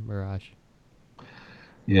Watermelon Mirage.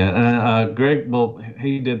 Yeah, and Greg, well,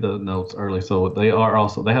 he did the notes early, so they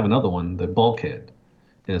have another one. The Bulkhead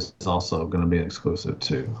is also going to be exclusive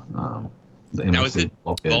too. The now is it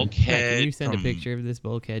Bulkhead? Can you send a picture of this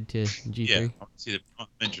Bulkhead to G3? Yeah, I'm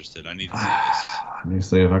interested. I need to see this. Let me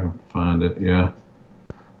see if I can find it. Yeah,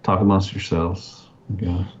 talk amongst yourselves.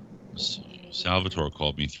 Yeah. Salvatore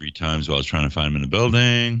called me 3 times while I was trying to find him in the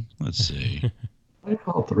building. Let's see. I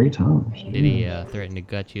called 3 times. Did he threaten to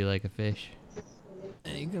gut you like a fish?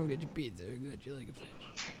 Hey, come get your pizza or gut you like a fish.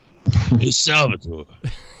 It's Salvatore.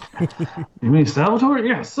 You mean Salvatore?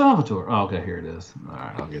 Yeah, Salvatore. Oh, okay, here it is. All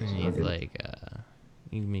right, I'll get you. He's like,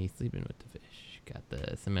 me sleeping with the fish. Got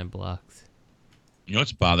the cement blocks. You know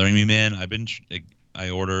what's bothering me, man? I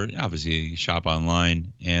order, obviously, shop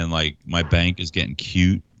online, and like my bank is getting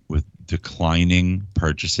cute with declining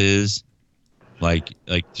purchases. Like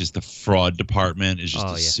just the fraud department is just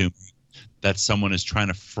assuming that someone is trying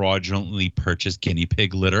to fraudulently purchase guinea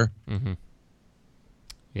pig litter. Mm-hmm.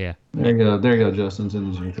 Yeah. There you go, Justin's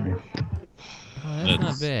in the G3. Oh, that's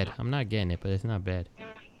not bad. I'm not getting it, but it's not bad.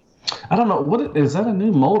 I don't know. Is that a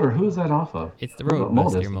new mold, or who is that off of? It's the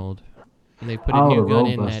Roadbuster mold. And they put a new gun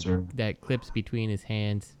in that clips between his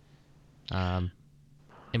hands.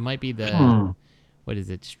 It might be the... What is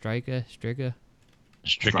it? Strika?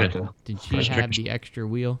 Did she have the extra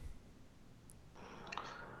wheel?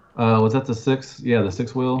 Was that the 6? Yeah, the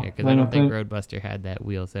 6 wheel. Yeah, because I don't think Roadbuster had that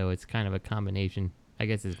wheel, so it's kind of a combination. I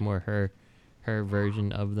guess it's more her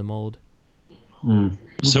version of the mold.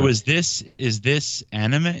 So is this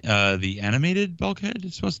the animated bulkhead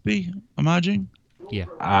it's supposed to be homaging? Yeah.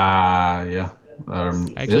 Yeah.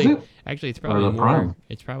 Actually, is it? Actually, it's probably the more. Prime?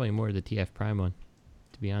 It's probably more the TF Prime one.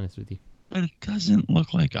 To be honest with you. But it doesn't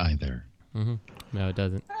look like either. Mm-hmm. No, it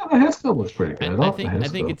doesn't. Yeah, the head sculpt looks pretty good. I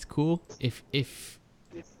think it's cool if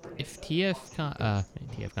TFcon if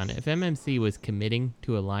MMC was committing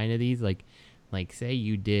to a line of these, like say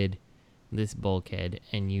you did this bulkhead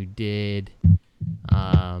and you did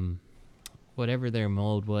whatever their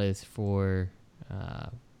mold was for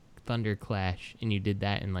Thunder Clash, and you did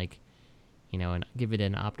that and and give it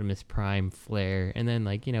an Optimus Prime flare, and then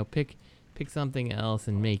pick something else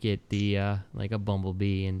and make it the like a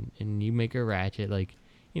Bumblebee, and you make a Ratchet,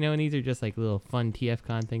 and these are just little fun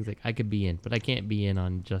TFcon things I could be in, but I can't be in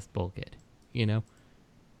on just bulkhead, Yeah.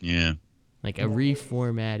 Like a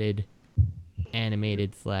reformatted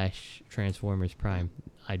animated / Transformers Prime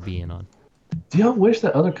I'd be in on. Do y'all wish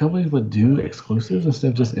that other companies would do exclusives instead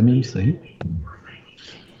of just MMC?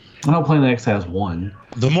 I know Planet X has one.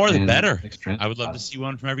 The more the better. I would love to see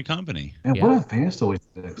one from every company. And what if Fan Toys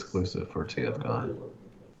did exclusive for TFcon?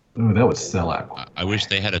 Ooh, that would sell out. I wish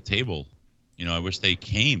they had a table. I wish they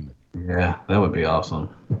came. Yeah, that would be awesome.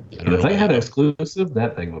 But if they had an exclusive,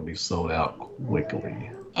 that thing would be sold out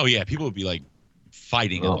quickly. Oh, yeah. People would be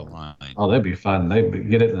fighting at the line. Oh, they'd be fighting.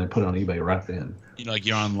 They'd get it and they put it on eBay right then.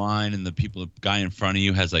 You're online and the guy in front of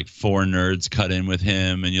you has 4 nerds cut in with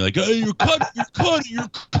him, and you're like, hey, you're cutting,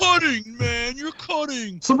 man, you're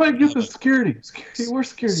cutting. Somebody get the security. Where's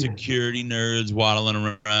security? Security nerds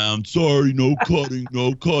waddling around. Sorry, no cutting.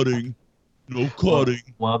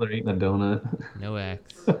 While they're eating a donut. No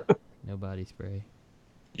axe. No body spray.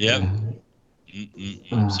 Yep.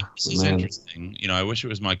 This is interesting. I wish it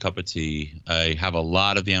was my cup of tea. I have a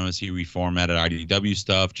lot of the MSC reformatted IDW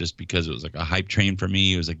stuff just because it was a hype train for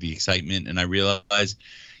me. It was the excitement, and I realized,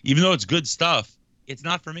 even though it's good stuff, it's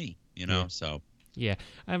not for me. So. Yeah,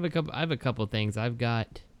 I have a couple things. I've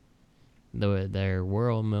got their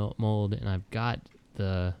Whirl mold, and I've got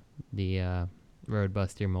the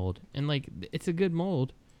Roadbuster mold, and it's a good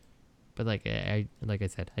mold. But like I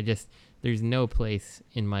said, there's no place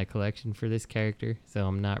in my collection for this character, so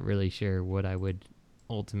I'm not really sure what I would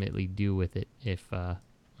ultimately do with it if I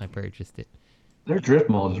purchased it. Their drift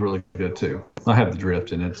mold is really good too. I have the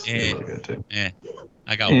drift, and it's really good too.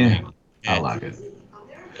 I got Wing. I like it.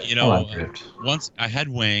 I like drift. Once I had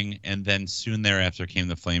Wing, and then soon thereafter came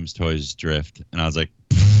the Flames Toys drift, and I was like,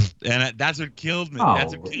 and that's what killed me.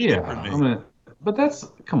 That's what killed it for me. But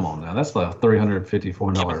come on now. That's a $350,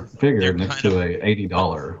 $400 figure next to a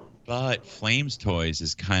 $80. But Flames Toys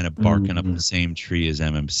is kind of barking up the same tree as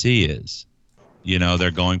MMC is. They're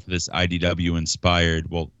going for this IDW inspired.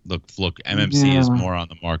 Well, look, MMC is more on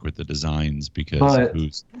the mark with the designs because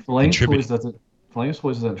who's Flames Toys doesn't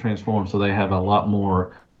transform, so they have a lot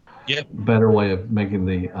more better way of making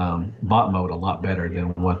the bot mode a lot better than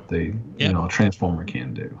what the transformer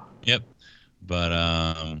can do. Yep. But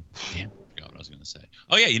I was going to say.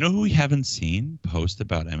 Oh, yeah. You know who we haven't seen post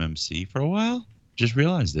about MMC for a while? Just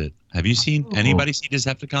realized it. Have you seen anybody see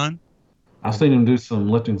Decepticon? I've seen him do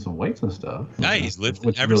lifting some weights and stuff. Yeah, he's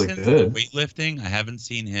lifting. Ever since the weightlifting, I haven't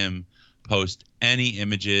seen him post any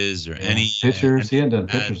images or any pictures. He hadn't done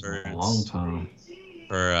pictures in a long time.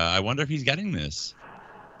 I wonder if he's getting this.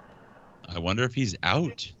 I wonder if he's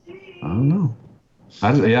out. I don't know.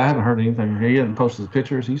 I haven't heard anything. He hasn't posted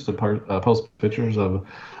pictures. He used to post pictures of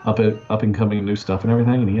up and coming new stuff and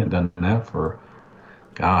everything, and he hadn't done that for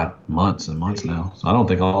months and months now. So I don't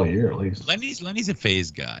think all year at least. Lenny's a phase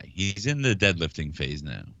guy. He's in the deadlifting phase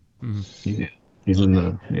now. Mm-hmm. He's in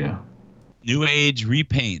the New Age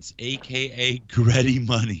repaints, aka Gretty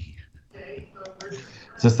money.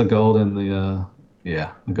 Is this the gold and the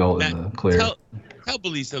gold and the clear? Tell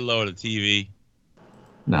Belisa to lower the TV.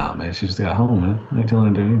 Nah, man, she just got home, man. I ain't telling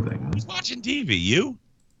her to do anything. Man. Who's watching TV? You?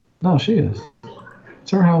 No, she is.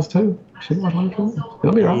 It's her house, too. She watching TV.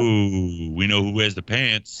 It'll be right. Ooh, we know who wears the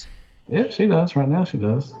pants. Yeah, she does. Right now, she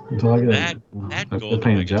does. Until I get that golden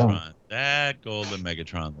Megatron. Job. That golden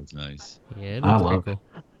Megatron looks nice. Yeah, it looks love cool.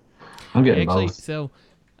 it. I'm getting both. So,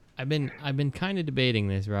 I've been kind of debating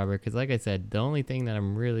this, Robert, because like I said, the only thing that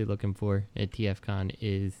I'm really looking for at TFcon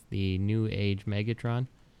is the New Age Megatron.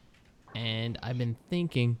 And I've been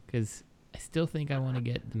thinking, because I still think I want to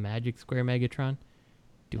get the Magic Square Megatron.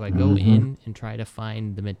 Do I go in and try to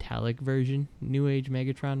find the metallic version New Age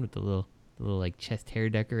Megatron with the little chest hair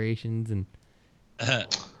decorations and?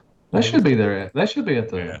 That should be there. That should be at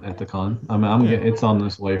the con. I mean, it's on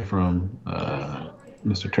this way from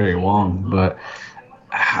Mr. Terry Wong, but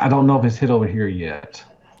I don't know if it's hit over here yet.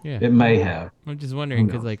 Yeah, it may have. I'm just wondering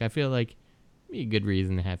because I feel like Be a good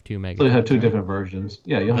reason to have two Megatrons. So you have two different versions.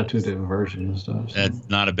 Yeah, you'll have two different versions and stuff. So. That's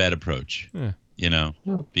not a bad approach. Yeah.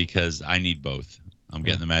 Because I need both. I'm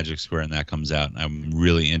getting the Magic Square, and that comes out. And I'm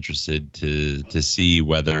really interested to see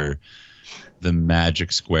whether the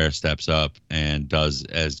Magic Square steps up and does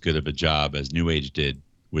as good of a job as New Age did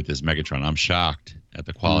with this Megatron. I'm shocked at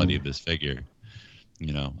the quality of this figure.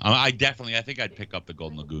 I think I'd pick up the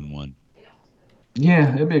Golden Lagoon one.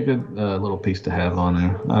 Yeah, it'd be a good little piece to have on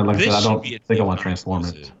there. Like I said, I don't think I want to transform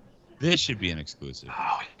it. This should be an exclusive.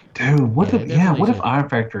 Oh, dude, what if Iron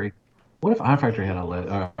Factory? What if Iron Factory had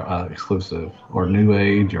a exclusive, or New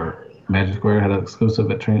Age, or Magic Square had an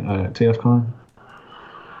exclusive at TFcon?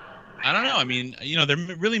 I don't know. I mean,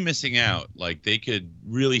 they're really missing out. Like they could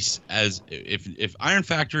really, if Iron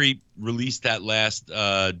Factory released that last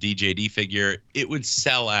DJD figure, it would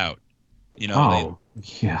sell out.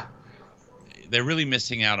 Yeah. They're really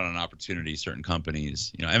missing out on an opportunity. Certain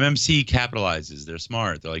companies, MMC capitalizes. They're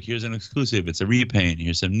smart. They're like, here's an exclusive. It's a repaint.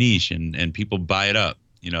 Here's some niche, and people buy it up.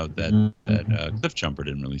 That Cliff Jumper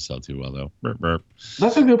didn't really sell too well though. Burp, burp.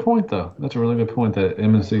 That's a good point though. That's a really good point that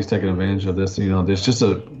MMC is taking advantage of this. There's just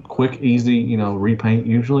a quick, easy, repaint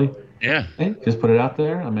usually. Yeah. Hey, just put it out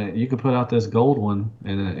there. I mean, you could put out this gold one,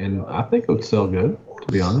 and I think it would sell good.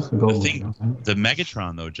 To be honest, the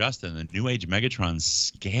Megatron though, Justin, the New Age Megatron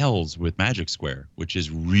scales with Magic Square, which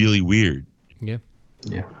is really weird. Yeah.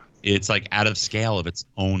 Yeah. It's like out of scale of its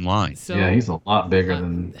own line. So, yeah, he's a lot bigger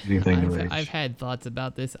than anything New Age. I've had thoughts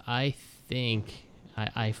about this. I think,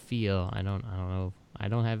 I feel, I don't know. I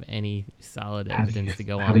don't have any solid evidence to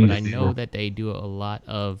go on, but I know that they do a lot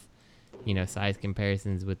of, size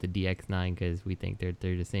comparisons with the DX9 because we think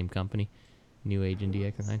they're the same company, New Age and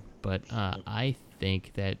DX9. But I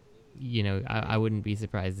think that, I wouldn't be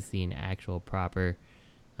surprised to see an actual proper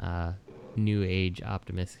New Age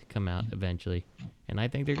Optimus come out eventually. And I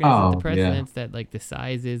think they're going to set the precedence that, like, the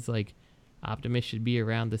size is, like, Optimus should be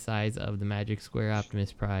around the size of the Magic Square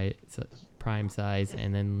Optimus Prime size,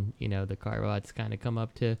 and then, the Carbots kind of come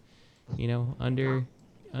up to, under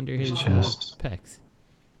his pecs.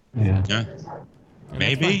 Yeah. Yeah.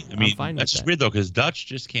 Maybe. I mean, that's weird, though, because Dutch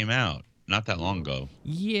just came out not that long ago.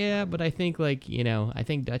 Yeah, but I think, I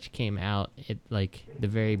think Dutch came out at, like, the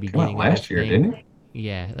very beginning of last year, didn't he?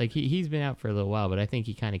 Yeah, like, he's been out for a little while, but I think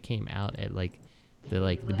he kind of came out at, like,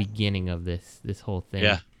 the beginning of this whole thing.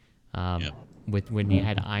 Yeah. With when you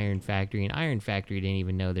had Iron Factory, and Iron Factory didn't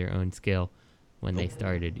even know their own skill when they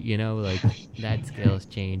started. Like that skill has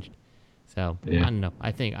changed. So I don't know.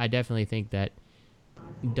 I definitely think that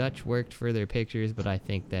Dutch worked for their pictures, but I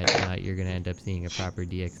think that you're gonna end up seeing a proper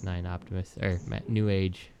DX9 Optimus or New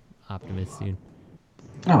Age Optimus soon.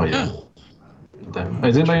 Oh yeah.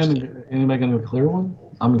 Is anybody gonna clear one?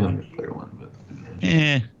 I'm gonna clear one, but.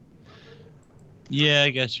 Yeah, I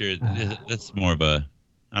guess that's more of a,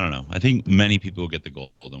 I don't know. I think many people get the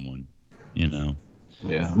golden one, Yeah,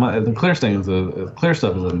 the clear clear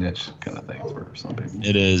stuff is a niche kind of thing for some people.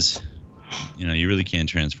 It is. You really can't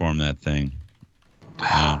transform that thing.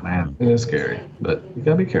 Oh, man, it is scary, but you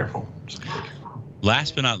gotta be careful.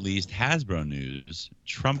 Last but not least, Hasbro news: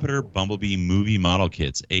 Trumpeter Bumblebee movie model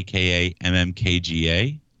kits, aka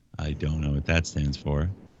MMKGA. I don't know what that stands for.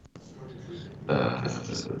 I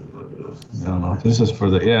don't know. This is for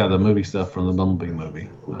the movie stuff from the Bumblebee movie.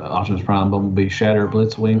 Optimus Prime, Bumblebee, Shatter,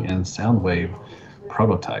 Blitzwing, and Soundwave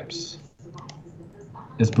prototypes.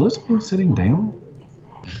 Is Blitzwing sitting down?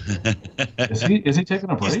 Is he taking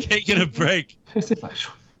a break? He's taking a break.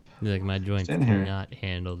 Like, my joints cannot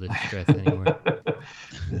handle this stress anymore.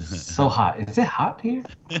 It's so hot. Is it hot here?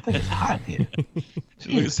 I think it's hot here.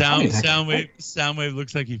 Soundwave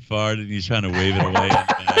looks like he farted and he's trying to wave it away.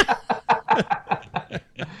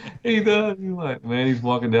 He does. He's like, man, he's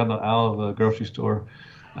walking down the aisle of the grocery store.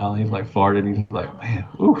 He's like farting. He's like, man,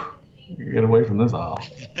 ooh, get away from this aisle.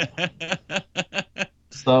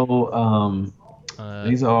 So,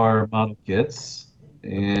 these are model kits,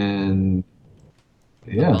 and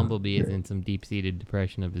the Bumblebee is in some deep-seated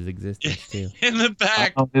depression of his existence too. In the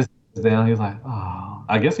back. Down. He's like, oh,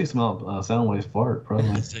 I guess he smelled Soundwave's fart,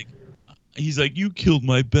 probably. He's like, you killed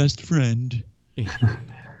my best friend.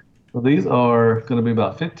 Well, these are going to be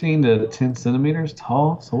about 15 to 10 centimeters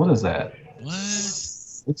tall. So what is that? What?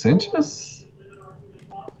 6 inches?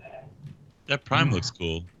 That Prime looks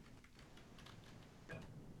cool.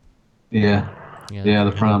 Yeah,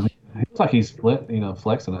 the Prime. He looks like he's flexing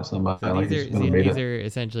at somebody. So like these are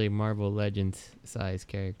essentially Marvel Legends size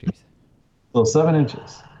characters. So 7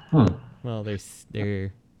 inches. Well,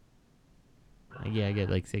 they're I get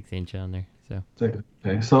like 6 inch on there. So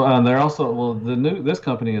okay, so they're also this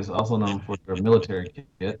company is also known for their military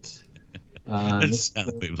kits. That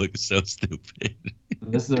Soundwave looks so stupid.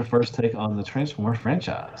 This is their first take on the Transformers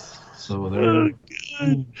franchise. So they're...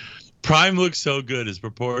 Prime looks so good. His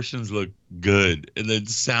proportions look good. And then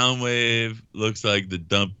Soundwave looks like the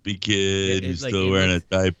dumpy kid who's still wearing a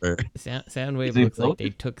diaper. Soundwave looks like they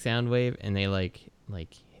took Soundwave and they like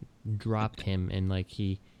dropped him and like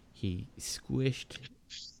he squished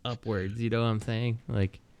upwards. You know what I'm saying?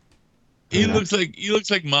 Like he looks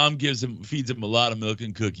like mom feeds him a lot of milk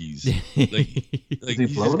and cookies. Like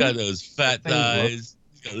he's just got those fat thighs.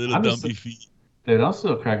 He's got little dumpy feet. Dude, I'm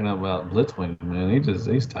still cracking up about Blitzwing, man.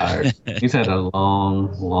 He's tired. He's had a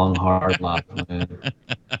long, hard life, man.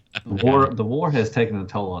 The war has taken a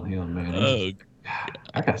toll on him, man.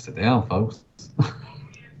 I gotta sit down, folks.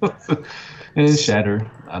 And it's Shatter.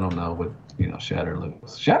 I don't know what Shatter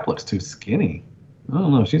looks. Shatter looks too skinny. I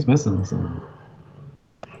don't know. She's missing some.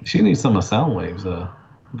 She needs some of Soundwave's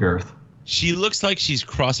girth. She looks like she's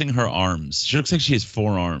crossing her arms. She looks like she has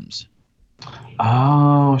 4 arms.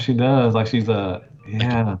 Oh, she does. Like she's like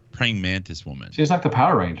a praying mantis woman. She's like the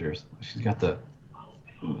Power Rangers. She's got the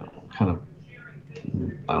kind of,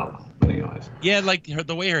 I don't know. But anyways. Yeah, like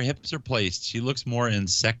the way her hips are placed, she looks more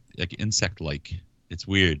insect-like. It's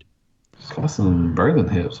weird. She's got some birthing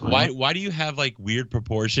hips. Man. Why do you have like weird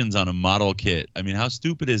proportions on a model kit? I mean, how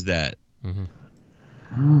stupid is that?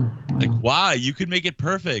 Like, why? You could make it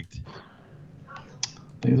perfect.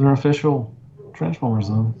 These are official Transformers,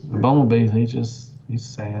 though. The Bumblebee, he's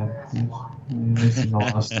sad. He's seen a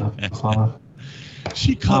lot of stuff in his life.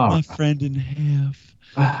 She cut my friend in half.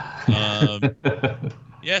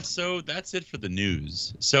 Yeah, so that's it for the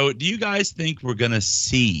news. So do you guys think we're going to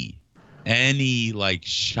see any, like,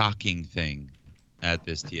 shocking thing at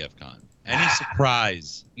this TFcon? Any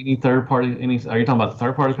surprise? Any third party? Are you talking about the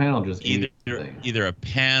third party panel? Or just either a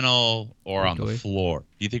panel or on the floor. Do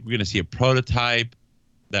you think we're going to see a prototype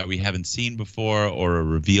that we haven't seen before, or a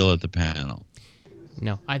reveal at the panel?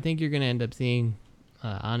 No, I think you're gonna end up seeing,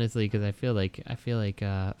 honestly, because I feel like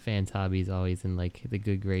Fans Hobby is always in like the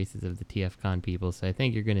good graces of the TFcon people. So I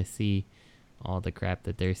think you're gonna see all the crap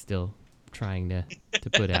that they're still trying to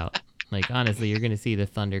put out. Like honestly, you're gonna see the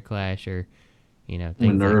Thunder Clash or things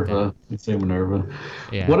Minerva. like that. You say Minerva.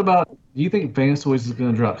 Yeah. What about? Do you think Fans Toys is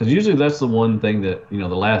going to drop? Because usually that's the one thing that the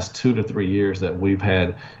last 2 to 3 years that we've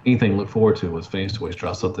had anything to look forward to was Fans Toys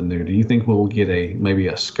drop something new. Do you think we'll get maybe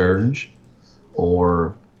a Scourge,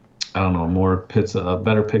 or I don't know,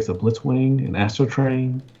 better picks of Blitzwing and Astro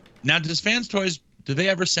Train? Now, does Fans Toys, do they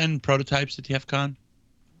ever send prototypes to TFcon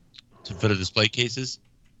for the display cases?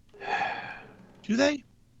 Do they?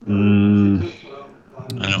 I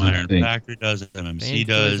know Iron Factory does, MMC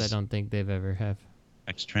does. I don't think they've ever have.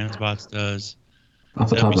 X Transbots does. Off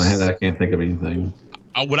the top of my head, I can't think of anything.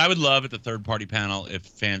 What I would love at the third-party panel if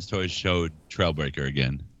Fans Toys showed Trailbreaker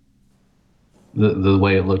again. The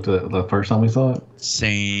way it looked the first time we saw it?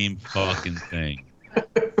 Same fucking thing.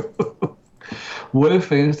 What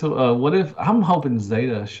if I'm hoping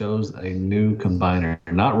Zeta shows a new combiner,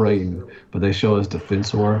 not Raiden, but they show us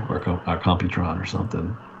Defensor or Computron or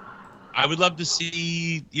something. I would love to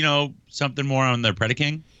see, something more on their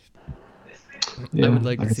Predaking. Yeah, I would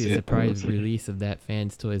like to see a surprise release of that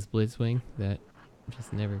Fans Toys Blitzwing that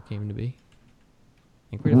just never came to be.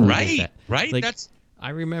 Like, right. Like, I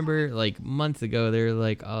remember like months ago they were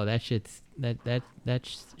like, "Oh, that shit's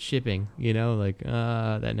that's shipping,"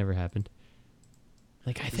 that never happened.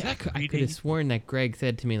 Like I could have sworn that Greg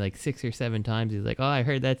said to me like 6 or 7 times. He's like, "Oh, I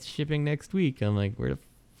heard that's shipping next week." I'm like, "Where the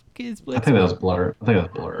fuck is Blitzwing?" I think that was Blur,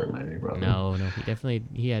 maybe, brother. No,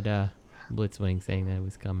 he had Blitzwing saying that it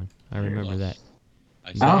was coming. I remember that.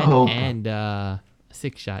 And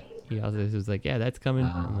 6 Shot. He also was like, "Yeah, that's coming."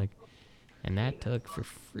 I'm like, and that took for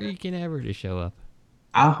freaking ever to show up.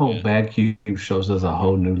 I hope Bad Cube shows us a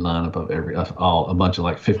whole new lineup of a bunch of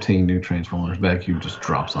like 15 new Transformers. Bad Cube just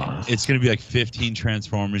drops on us. It's gonna be like 15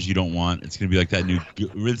 Transformers you don't want. It's gonna be like that new.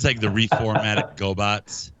 It's like the reformatted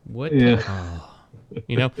GoBots. What? Yeah.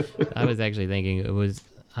 I was actually thinking it was.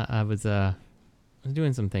 I was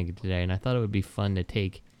doing some thinking today, and I thought it would be fun to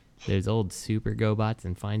take those old Super GoBots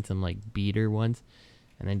and find some like beater ones,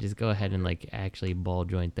 and then just go ahead and like actually ball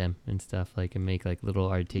joint them and stuff, like, and make like little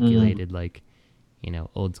articulated like,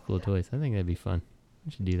 old school toys. I think that'd be fun.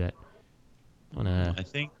 We should do that. I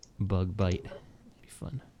think Bug Bite. It'd be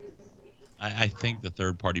fun. I think the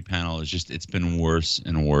third party panel is it's been worse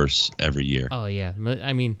and worse every year. Oh yeah.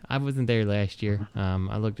 I mean, I wasn't there last year.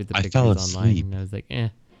 I looked at the pictures online and I was like, eh.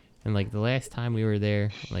 And like the last time we were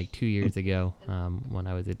there, like 2 years ago, when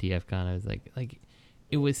I was at TFcon, I was like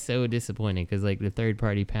it was so disappointing because like the third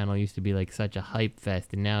party panel used to be like such a hype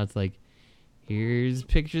fest, and now it's like here's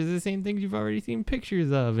pictures of the same things you've already seen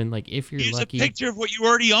pictures of, and like if you're Here's lucky, a picture of what you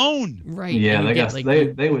already own. Right? Yeah, they get, got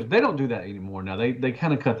they don't do that anymore now. They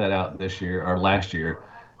kind of cut that out this year or last year.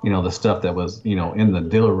 The stuff that was in the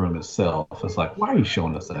dealer room itself. It's like, why are you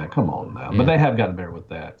showing us that? Come on now. Yeah. But they have gotten better with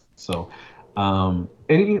that. So, but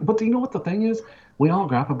you know what the thing is? We all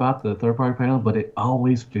gripe about the third party panel, but it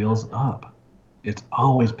always fills up. It's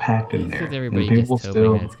always packed in there. Everybody just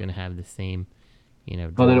hoping that it's going to have the same.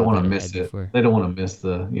 Well, they don't want to miss it. Before. They don't want to miss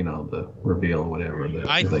the the reveal or whatever.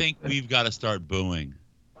 I think we've got to start booing.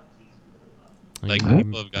 Like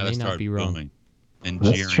people have got to start booing and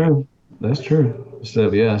jeering. That's true. That's true.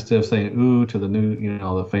 Instead of saying ooh to the new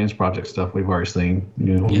the fans project stuff we've already seen.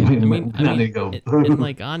 Need to go. And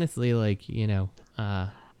like honestly, like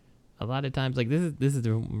a lot of times, like this is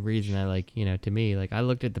the reason I like to me, like I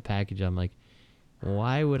looked at the package, I'm like,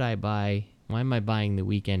 why am I buying the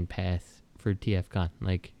weekend pass for TFcon?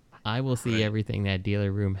 Like I will see everything that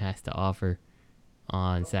dealer room has to offer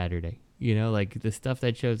on Saturday. Like the stuff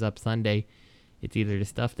that shows up Sunday, it's either the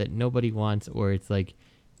stuff that nobody wants or it's like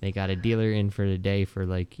they got a dealer in for the day for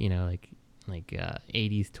like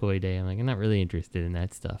 80s toy day. I'm like, I'm not really interested in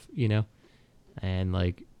that stuff, and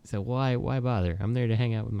like, so why bother? I'm there to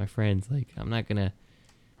hang out with my friends. Like I'm not gonna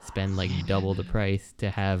spend like double the price to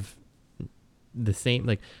have the same.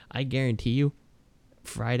 Like I guarantee you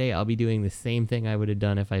Friday I'll be doing the same thing I would have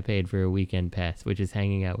done if I paid for a weekend pass, which is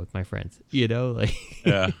hanging out with my friends, like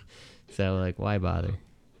yeah. So like, why bother?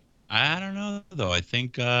 I don't know though. I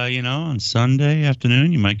think on Sunday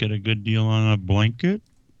afternoon you might get a good deal on a blanket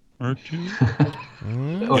or two.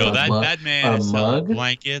 That man is selling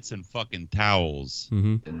blankets and fucking towels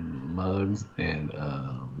and mugs and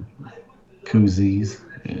koozies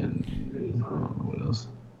and what else?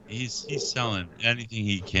 He's selling anything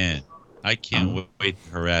he can. I can't wait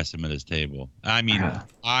to harass him at his table. I mean,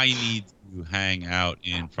 I need to hang out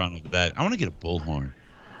in front of that. I want to get a bullhorn.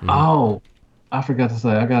 Oh, I forgot to say,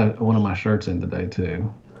 I got one of my shirts in today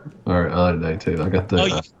too, or other day too. I got the. Oh,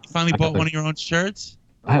 you finally bought one of your own shirts?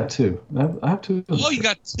 I have two. I have two. Oh, you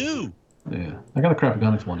got two? Yeah, I got a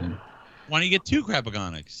Crapagonics one in. Why don't you get two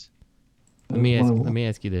Crapagonics? Let me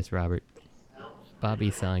ask you this, Robert.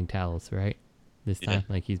 Bobby's selling towels, right? This time,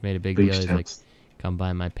 like he's made a big deal. He's like, come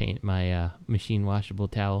buy my machine washable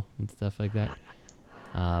towel and stuff like that.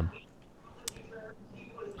 I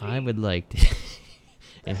would like to,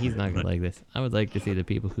 and he's not gonna like this. I would like to see the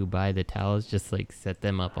people who buy the towels just like set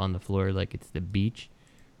them up on the floor like it's the beach,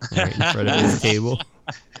 right in front of his table.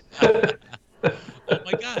 Oh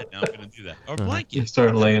my God! Now I'm gonna do that. Or blankets.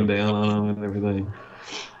 Start laying down on them and everything.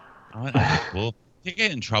 You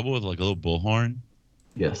get in trouble with like a little bullhorn.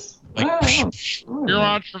 Yes. Like, you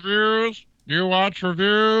watch reviews. You watch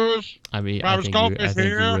reviews. I mean, I think you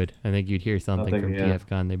would. I think you'd hear something from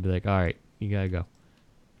TFcon. They'd be like, "All right, you gotta go."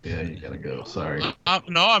 Yeah, you gotta go. Sorry.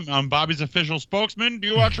 No, I'm Bobby's official spokesman. Do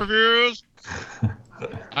you watch reviews?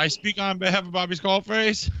 I speak on behalf of Bobby's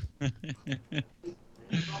Skullface.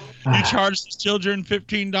 You charged his children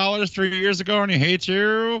 $15 3 years ago, and he hates you.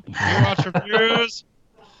 You watch reviews.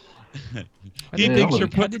 He thinks you're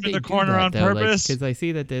putting him in the corner on purpose. Because I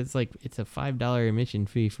see that there's like it's a $5 admission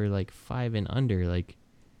fee for like 5 and under. Like,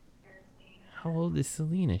 how old is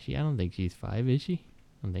Selena? I don't think she's 5, is she? I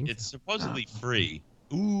don't think it's supposedly free.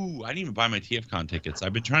 Ooh, I didn't even buy my TFcon tickets.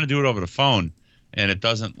 I've been trying to do it over the phone, and it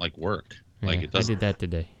doesn't like work. Yeah, like it doesn't. I did that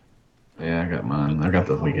today. Yeah, I got mine. I got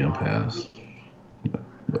the weekend pass.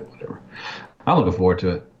 But whatever. I'm looking forward to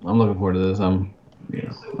it. I'm looking forward to this.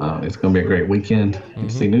 It's going to be a great weekend. Get to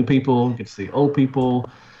see new people, get to see old people,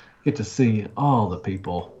 get to see all the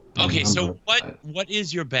people. Okay, so what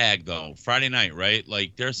is your bag though? Friday night, right?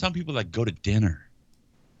 Like there are some people that go to dinner.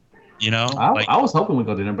 I was hoping we'd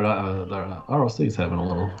go to dinner, but the ROC is having a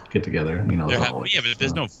little get together. But if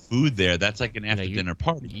there's no food there, that's like an after dinner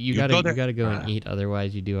party. You gotta go and eat.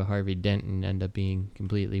 Otherwise, you do a Harvey Dent and end up being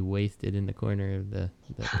completely wasted in the corner of the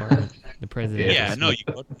party. The president. Yeah, no,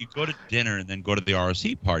 you go to dinner and then go to the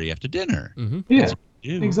ROC party after dinner. Mm-hmm. Yeah,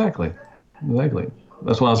 exactly.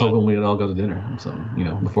 That's why I was hoping we'd all go to dinner. So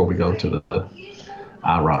before we go to the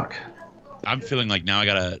IROC. I'm feeling like now I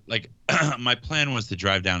gotta my plan was to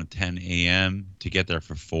drive down at 10 a.m. to get there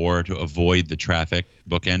for 4 to avoid the traffic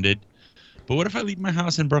bookended. But what if I leave my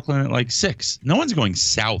house in Brooklyn at like 6? No one's going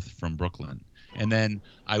south from Brooklyn, and then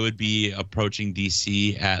I would be approaching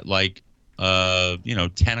DC at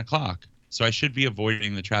 10 o'clock. So I should be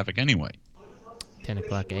avoiding the traffic anyway. 10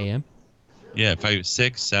 o'clock a.m. Yeah, if I was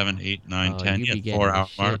 6, 7, 8, 9, 10, you'd be 4 hour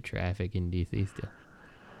mark. Traffic in DC still.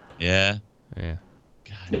 Yeah. Yeah.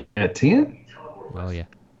 God. At 10? Oh yeah.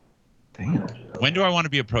 Damn. When do I want to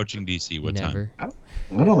be approaching DC? What Never. time?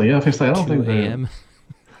 I don't know. Yeah, if I say I don't 2 think a.m.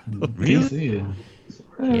 Really? DC.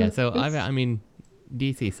 Yeah, so I mean,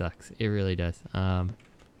 DC sucks. It really does.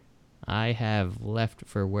 I have left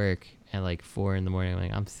for work at like 4 in the morning.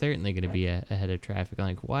 Like, I'm certainly going to be ahead of traffic. I'm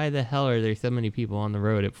like, why the hell are there so many people on the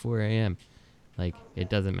road at 4 a.m.? Like, it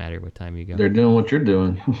doesn't matter what time you go. They're doing what you're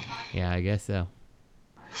doing. Yeah, I guess so.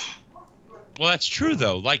 Well, that's true,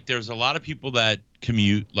 though. Like, there's a lot of people that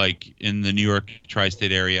commute, like, in the New York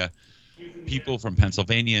tri-state area. People from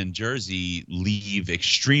Pennsylvania and Jersey leave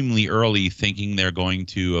extremely early thinking they're going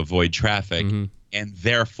to avoid traffic and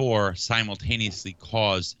therefore simultaneously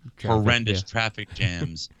cause horrendous traffic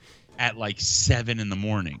jams at like 7 in the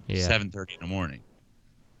morning, 7:30 in the morning.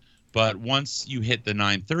 But once you hit the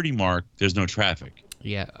 9:30 mark, there's no traffic.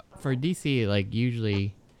 Yeah, for DC, like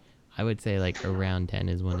usually I would say like around 10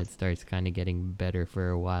 is when it starts kind of getting better for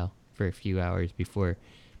a while, for a few hours before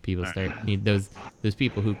people start those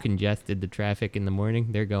people who congested the traffic in the morning,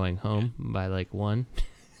 they're going home by like 1.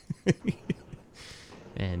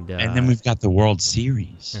 and then we've got the World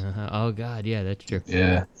Series. Oh God, yeah, that's true.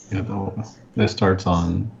 Yeah, that starts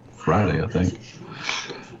on Friday, I think.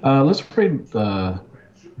 Let's read the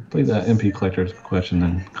MP Collector's question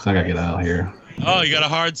then, because I gotta get out of here. Oh, you got a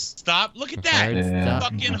hard stop? Look at that.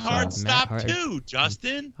 Fucking hard stop hard. Too,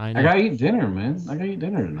 Justin. I gotta eat dinner, man. I gotta eat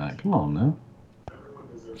dinner tonight. Come on now.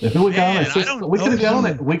 If we got on at 6, we could have got on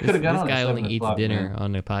it. We could have got on. This guy at only eats dinner man.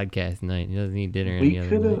 on the podcast night. He doesn't eat dinner any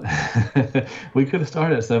other night. We could have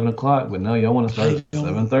started at 7 o'clock, but no, y'all want to start at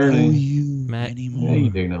 7:30. Matt, yeah, you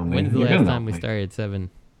do know me. When's the last time we started at 7?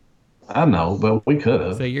 I know, but we could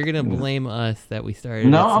have. So you're gonna blame us that we started?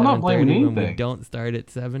 No, at I'm not blaming anything. When we don't start at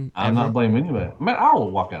 7. I'm not blaming anybody. Man, I will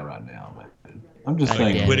walk out right now. Man. I'm just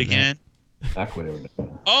saying. Quit again. I quit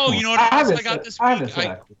everything. Oh, you know what else I got this week?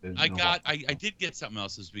 I did get something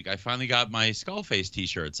else this week. I finally got my Skullface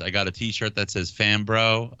t-shirts. I got a t-shirt that says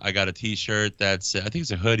Fanbro. I got a t-shirt that's, I think it's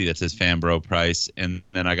a hoodie that says Fanbro price. And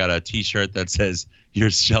then I got a t-shirt that says Your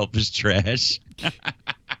Shelf is Trash.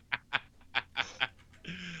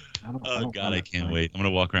 Oh God, I can't wait.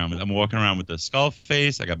 I'm walking around with the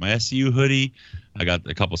Skullface. I got my SCU hoodie. I got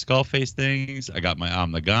a couple Skullface things. I got my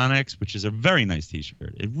Omnigonics, which is a very nice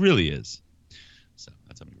t-shirt. It really is. So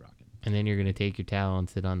that's what I'm rocking. And then you're gonna take your towel and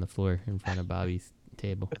sit on the floor in front of Bobby's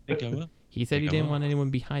table. I think I will. He said he didn't want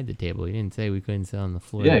anyone behind the table. He didn't say we couldn't sit on the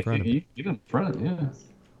floor in front of him. Yeah, in front. Yeah.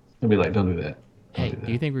 He'll be like, don't do that.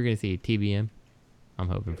 Do you think we're gonna see TBM? I'm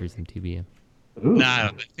hoping for some TBM. Ooh. Nah,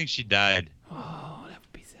 I think she died. Oh, that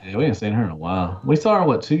would be sad. Yeah, we ain't seen her in a while. We saw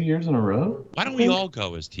her 2 years in a row. Why don't we all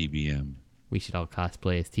go as TBM? We should all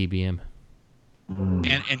cosplay as TBM.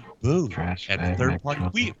 And boo at third party.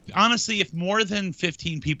 We honestly, if more than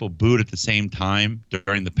 15 people booed at the same time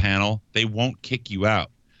during the panel, they won't kick you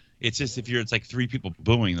out. It's just it's like 3 people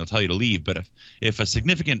booing, they'll tell you to leave. But if a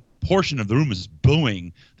significant portion of the room is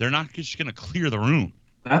booing, they're not just going to clear the room.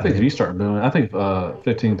 I think if you start booing, I think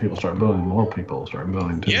 15 people start booing, more people start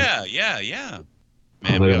booing too. Yeah.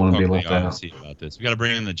 Man, we want to be left out. About this. We got to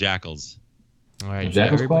bring in the jackals. All right, so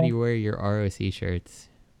everybody wear your ROC shirts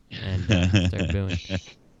and start booing.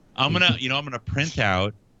 I'm gonna print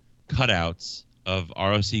out cutouts of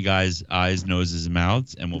ROC guys' eyes, noses, and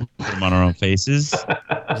mouths, and we'll put them on our own faces.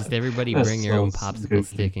 Just everybody bring your own popsicle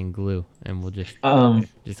stick and glue, and we'll just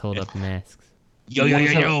hold up masks.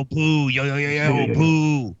 Yo, boo! Yo,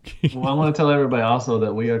 boo! Well, I want to tell everybody also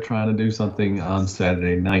that we are trying to do something on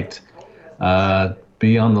Saturday night.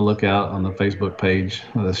 Be on the lookout on the Facebook page,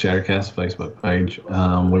 the Shattercast Facebook page.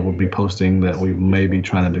 We will be posting that we may be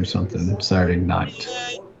trying to do something Saturday night.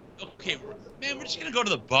 Okay, man, we're just gonna go to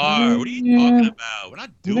the bar. What are you talking about? We're not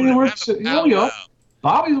doing it. We're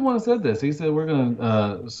Bobby's the one that said this. He said we're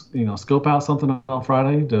gonna, scope out something on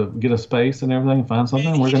Friday to get a space and everything, find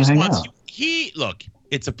something. We're gonna hang out.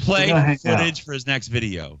 It's a play footage for his next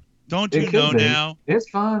video. Don't you know now? It's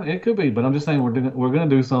fine. It could be, but I'm just saying we're gonna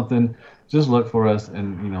do something. Just look for us,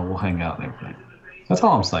 and we'll hang out and everything. That's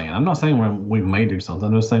all I'm saying. I'm not saying we may do something.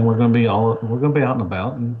 I'm just saying we're gonna be out and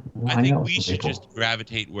about, and we'll hang out. I think we should just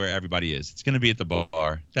gravitate where everybody is. It's gonna be at the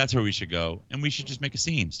bar. That's where we should go, and we should just make a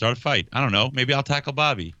scene, start a fight. I don't know. Maybe I'll tackle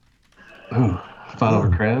Bobby. Ooh, fight over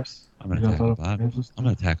crabs. I'm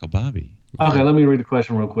gonna tackle Bobby. Okay, let me read the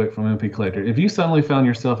question real quick from MP Collector. If you suddenly found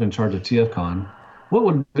yourself in charge of TFcon, what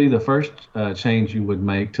would be the first change you would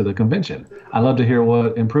make to the convention? I'd love to hear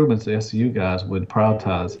what improvements the SCU guys would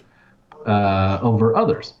prioritize over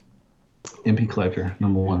others. MP Collector,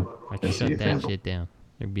 number 1. Shut that shit down.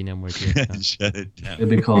 There'd be no more TFcon. Shut it down. It'd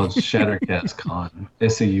be called Shattercast Con,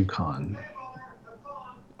 SCU Con.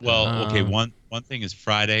 Well, okay. One thing is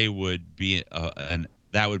Friday would be an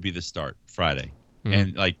that would be the start, Friday.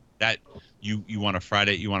 And like that, you want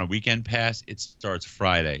a weekend pass, it starts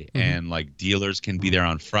Friday. And like dealers can be there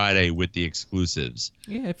on Friday with the exclusives.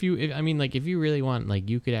 Yeah, if you really want, like,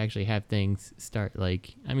 you could actually have things start,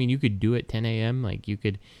 like, I mean, you could do it 10 a.m. Like, you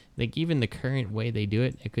could, like, even the current way they do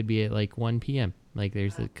it, it could be at like 1 p.m. Like,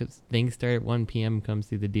 cause things start at 1 p.m. comes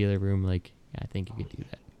through the dealer room. Like, yeah, I think you could do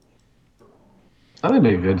that. I think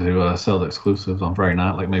it'd be good to sell the exclusives on Friday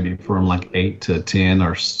night, like maybe from like 8 to 10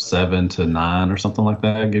 or 7 to 9 or something like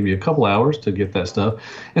that. Give you a couple hours to get that stuff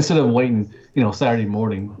instead of waiting, Saturday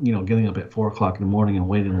morning, getting up at 4 o'clock in the morning and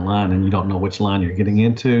waiting in line and you don't know which line you're getting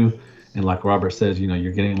into. And like Robert says,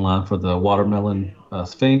 you're getting in line for the watermelon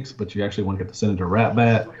Sphinx, but you actually want to get the Senator Rat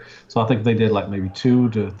Bat. So I think they did like maybe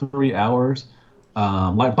 2 to 3 hours,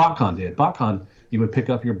 like BotCon did. BotCon, you would pick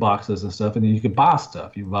up your boxes and stuff, and then you could buy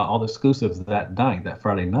stuff. You buy all the exclusives that night, that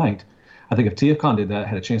Friday night. I think if TFcon did that,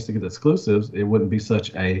 had a chance to get the exclusives, it wouldn't be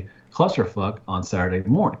such a clusterfuck on Saturday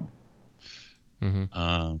morning.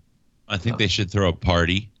 I think they should throw a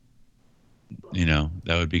party. That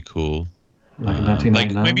would be cool.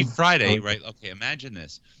 Like maybe Friday, right? Okay, imagine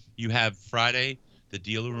this. You have Friday. The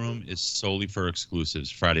dealer room is solely for exclusives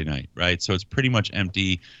Friday night, right? So it's pretty much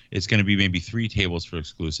empty. It's going to be maybe 3 tables for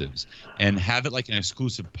exclusives, and have it like an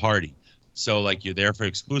exclusive party. So like you're there for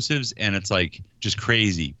exclusives, and it's like just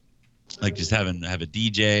crazy, like just have a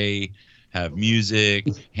DJ, have music,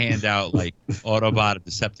 hand out like Autobot and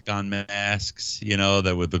Decepticon masks,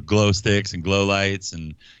 that with the glow sticks and glow lights,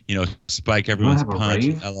 and spike everyone's punch,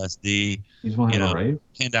 LSD. You just want to have a rave?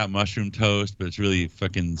 Hand out mushroom toast, but it's really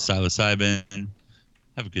fucking psilocybin.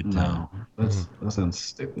 Have a good time. No, that sounds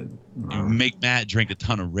stupid. You make Matt drink a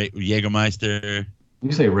ton of Jägermeister.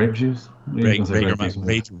 You say rape juice?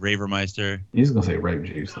 Ravermeister. He's going to say rape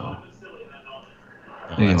juice, though.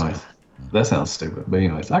 Anyways, that sounds stupid. But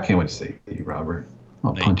anyways, I can't wait to see you, Robert.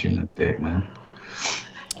 I'll punch you in the dick, man.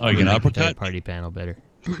 Oh, you're going to uppercut? Party panel better.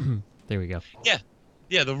 There we go. Yeah.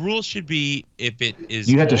 Yeah, the rule should be if it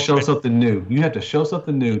is... You have to show something new. You have to show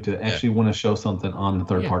something new to actually want to show something on the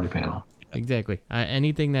third-party panel. Exactly.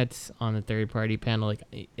 Anything that's on the third-party panel, like,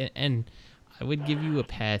 and I would give you a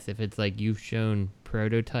pass if it's like you've shown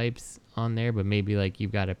prototypes on there, but maybe like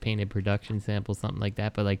you've got a painted production sample, something like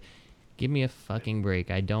that. But like, give me a fucking break.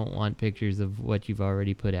 I don't want pictures of what you've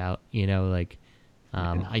already put out.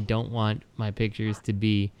 I don't want my pictures to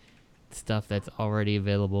be stuff that's already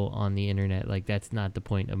available on the internet. Like, that's not the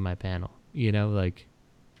point of my panel.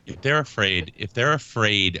 If they're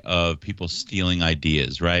afraid of people stealing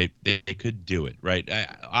ideas, right? They could do it, right?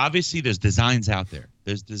 Obviously, there's designs out there.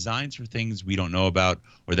 There's designs for things we don't know about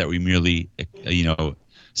or that we merely,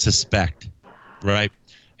 suspect, right?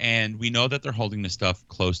 And we know that they're holding the stuff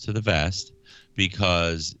close to the vest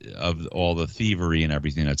because of all the thievery and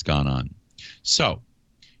everything that's gone on. So,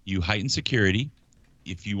 you heighten security.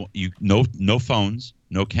 If you no phones,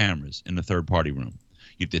 no cameras in the third-party room.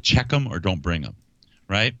 You have to check them or don't bring them.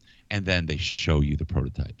 Right? And then they show you the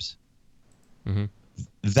prototypes.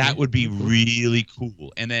 That would be really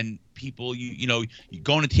cool. And then people, you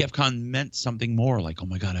going to TFcon meant something more. Like, oh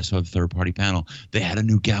my God, I saw the third-party panel. They had a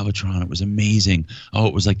new Galvatron. It was amazing. Oh,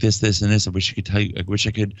 it was like this, and this. I wish I could tell you. I wish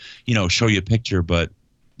I could, show you a picture, but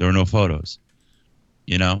there were no photos.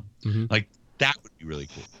 Like that would be really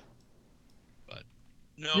cool. But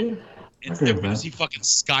no, instead we're gonna see fucking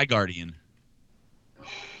Sky Guardian.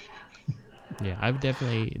 Yeah,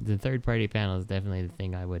 the third-party panel is definitely the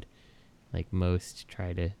thing I would like most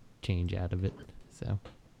try to change out of it. So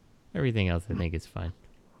everything else I think is fine.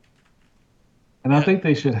 And I think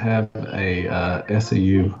they should have a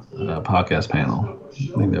SAU podcast panel.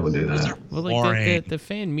 I think that would do that. Well, like the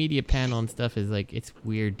fan media panel and stuff is like, it's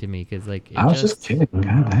weird to me because like I was just kidding.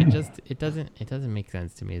 God dang. It doesn't make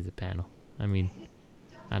sense to me as a panel. I mean,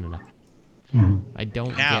 I don't know. I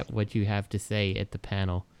don't get what you have to say at the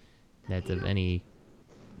panel that's of any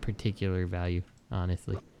particular value,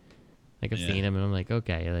 honestly. Like, I've seen them and I'm like,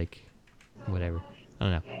 okay, like, whatever. I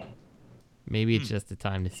don't know. Maybe it's just a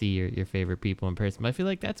time to see your favorite people in person. But I feel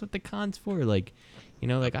like that's what the con's for. Like,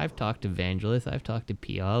 like I've talked to Vangelis, I've talked to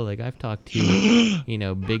P.L., like I've talked to,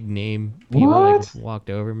 big name people. Like, walked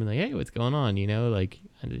over and been like, hey, what's going on? Like,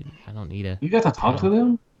 I don't need a... You got to talk to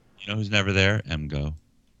them? You know who's never there? MGO.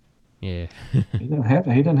 Yeah. He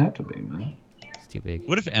doesn't have to be, man. Too big.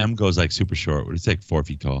 What if M goes like super short? Would it take 4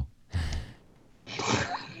 feet tall?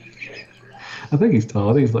 I think he's tall.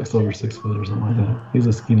 I think he's like over 6 foot or something like that. He's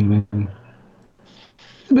a skinny man.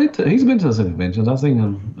 He's been to some conventions. I've seen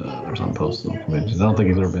him or some posts on conventions. I don't think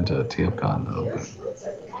he's ever been to a TFcon though.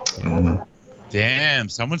 But, damn,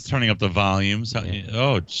 someone's turning up the volume.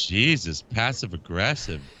 Oh Jesus, passive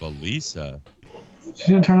aggressive, Belisa.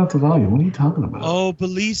 She didn't turn up the volume. What are you talking about? Oh,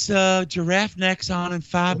 Belisa, Giraffe Neck's on in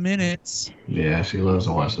 5 minutes. Yeah, she loves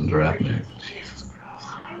to watch some Giraffe Neck. Jesus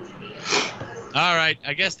Christ. All right,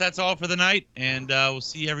 I guess that's all for the night, and we'll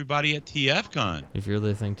see everybody at TFcon. If you're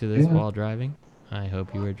listening to this while driving, I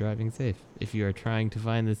hope you are driving safe. If you are trying to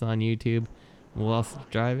find this on YouTube whilst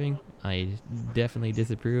driving, I definitely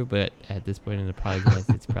disapprove, but at this point in the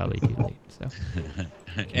podcast, it's probably too late. So,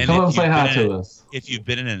 and come on, say hi to us. If you've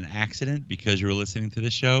been in an accident because you were listening to the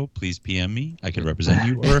show, please PM me. I could represent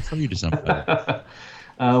you or refer you to somebody.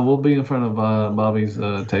 We'll be in front of Bobby's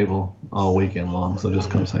table all weekend long, so just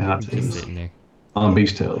come say hi to us. Sitting there on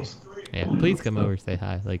Beach Tales. Yeah, please come over, say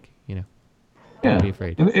hi. Yeah, don't be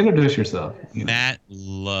afraid. Introduce yourself. Matt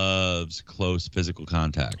loves close physical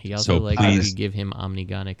contact. He also likes to give him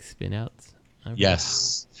omnigonic spinouts.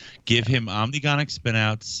 Yes. Give him omnigonic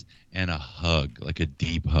spinouts and a hug, like a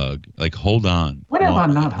deep hug. Like, hold on. When have I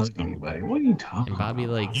not hugged anybody? What are you talking about?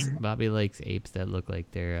 Bobby likes apes that look like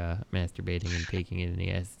they're masturbating and taking it in the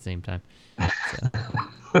ass at the same time.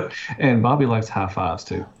 So. And Bobby likes high fives,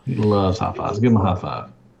 too. He loves high fives. Give him a high five.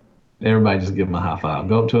 Everybody just give him a high five.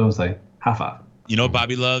 Go up to him and say, high five. You know what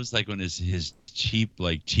Bobby loves? Like when his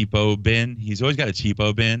cheapo bin. He's always got a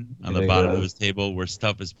cheapo bin on the bottom of his table where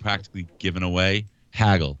stuff is practically given away.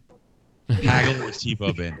 Haggle Haggle or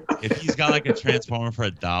cheapo bin. If he's got like a transformer for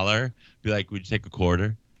 $1, be like, would you take a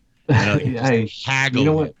quarter? Hey,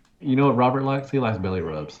 haggle. You know what Robert likes? He likes belly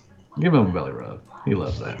rubs. Give him a belly rub. He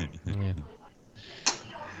loves that. Yeah.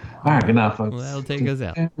 All right, good night, folks. Well, that'll take us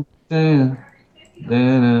out. Have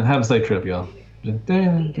a safe trip, y'all.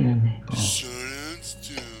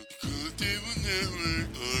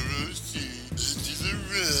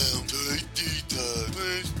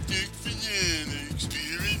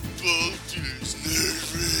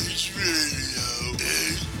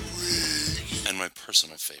 And my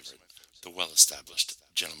personal favorite, the well-established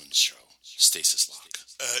Gentleman's Show, Stasis Lock.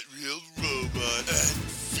 At Real Robot, at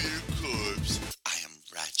Fear Corpse. I am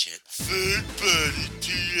Ratchet. Third party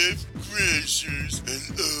TF Crashers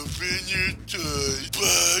and Open Your Toys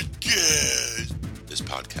podcast. This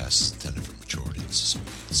podcast is intended for mature audiences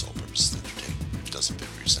only. Its sole purpose is entertainment. If it doesn't fit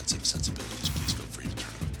with your sensitive sensibilities, please feel free to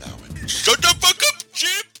turn it off now and shut the fuck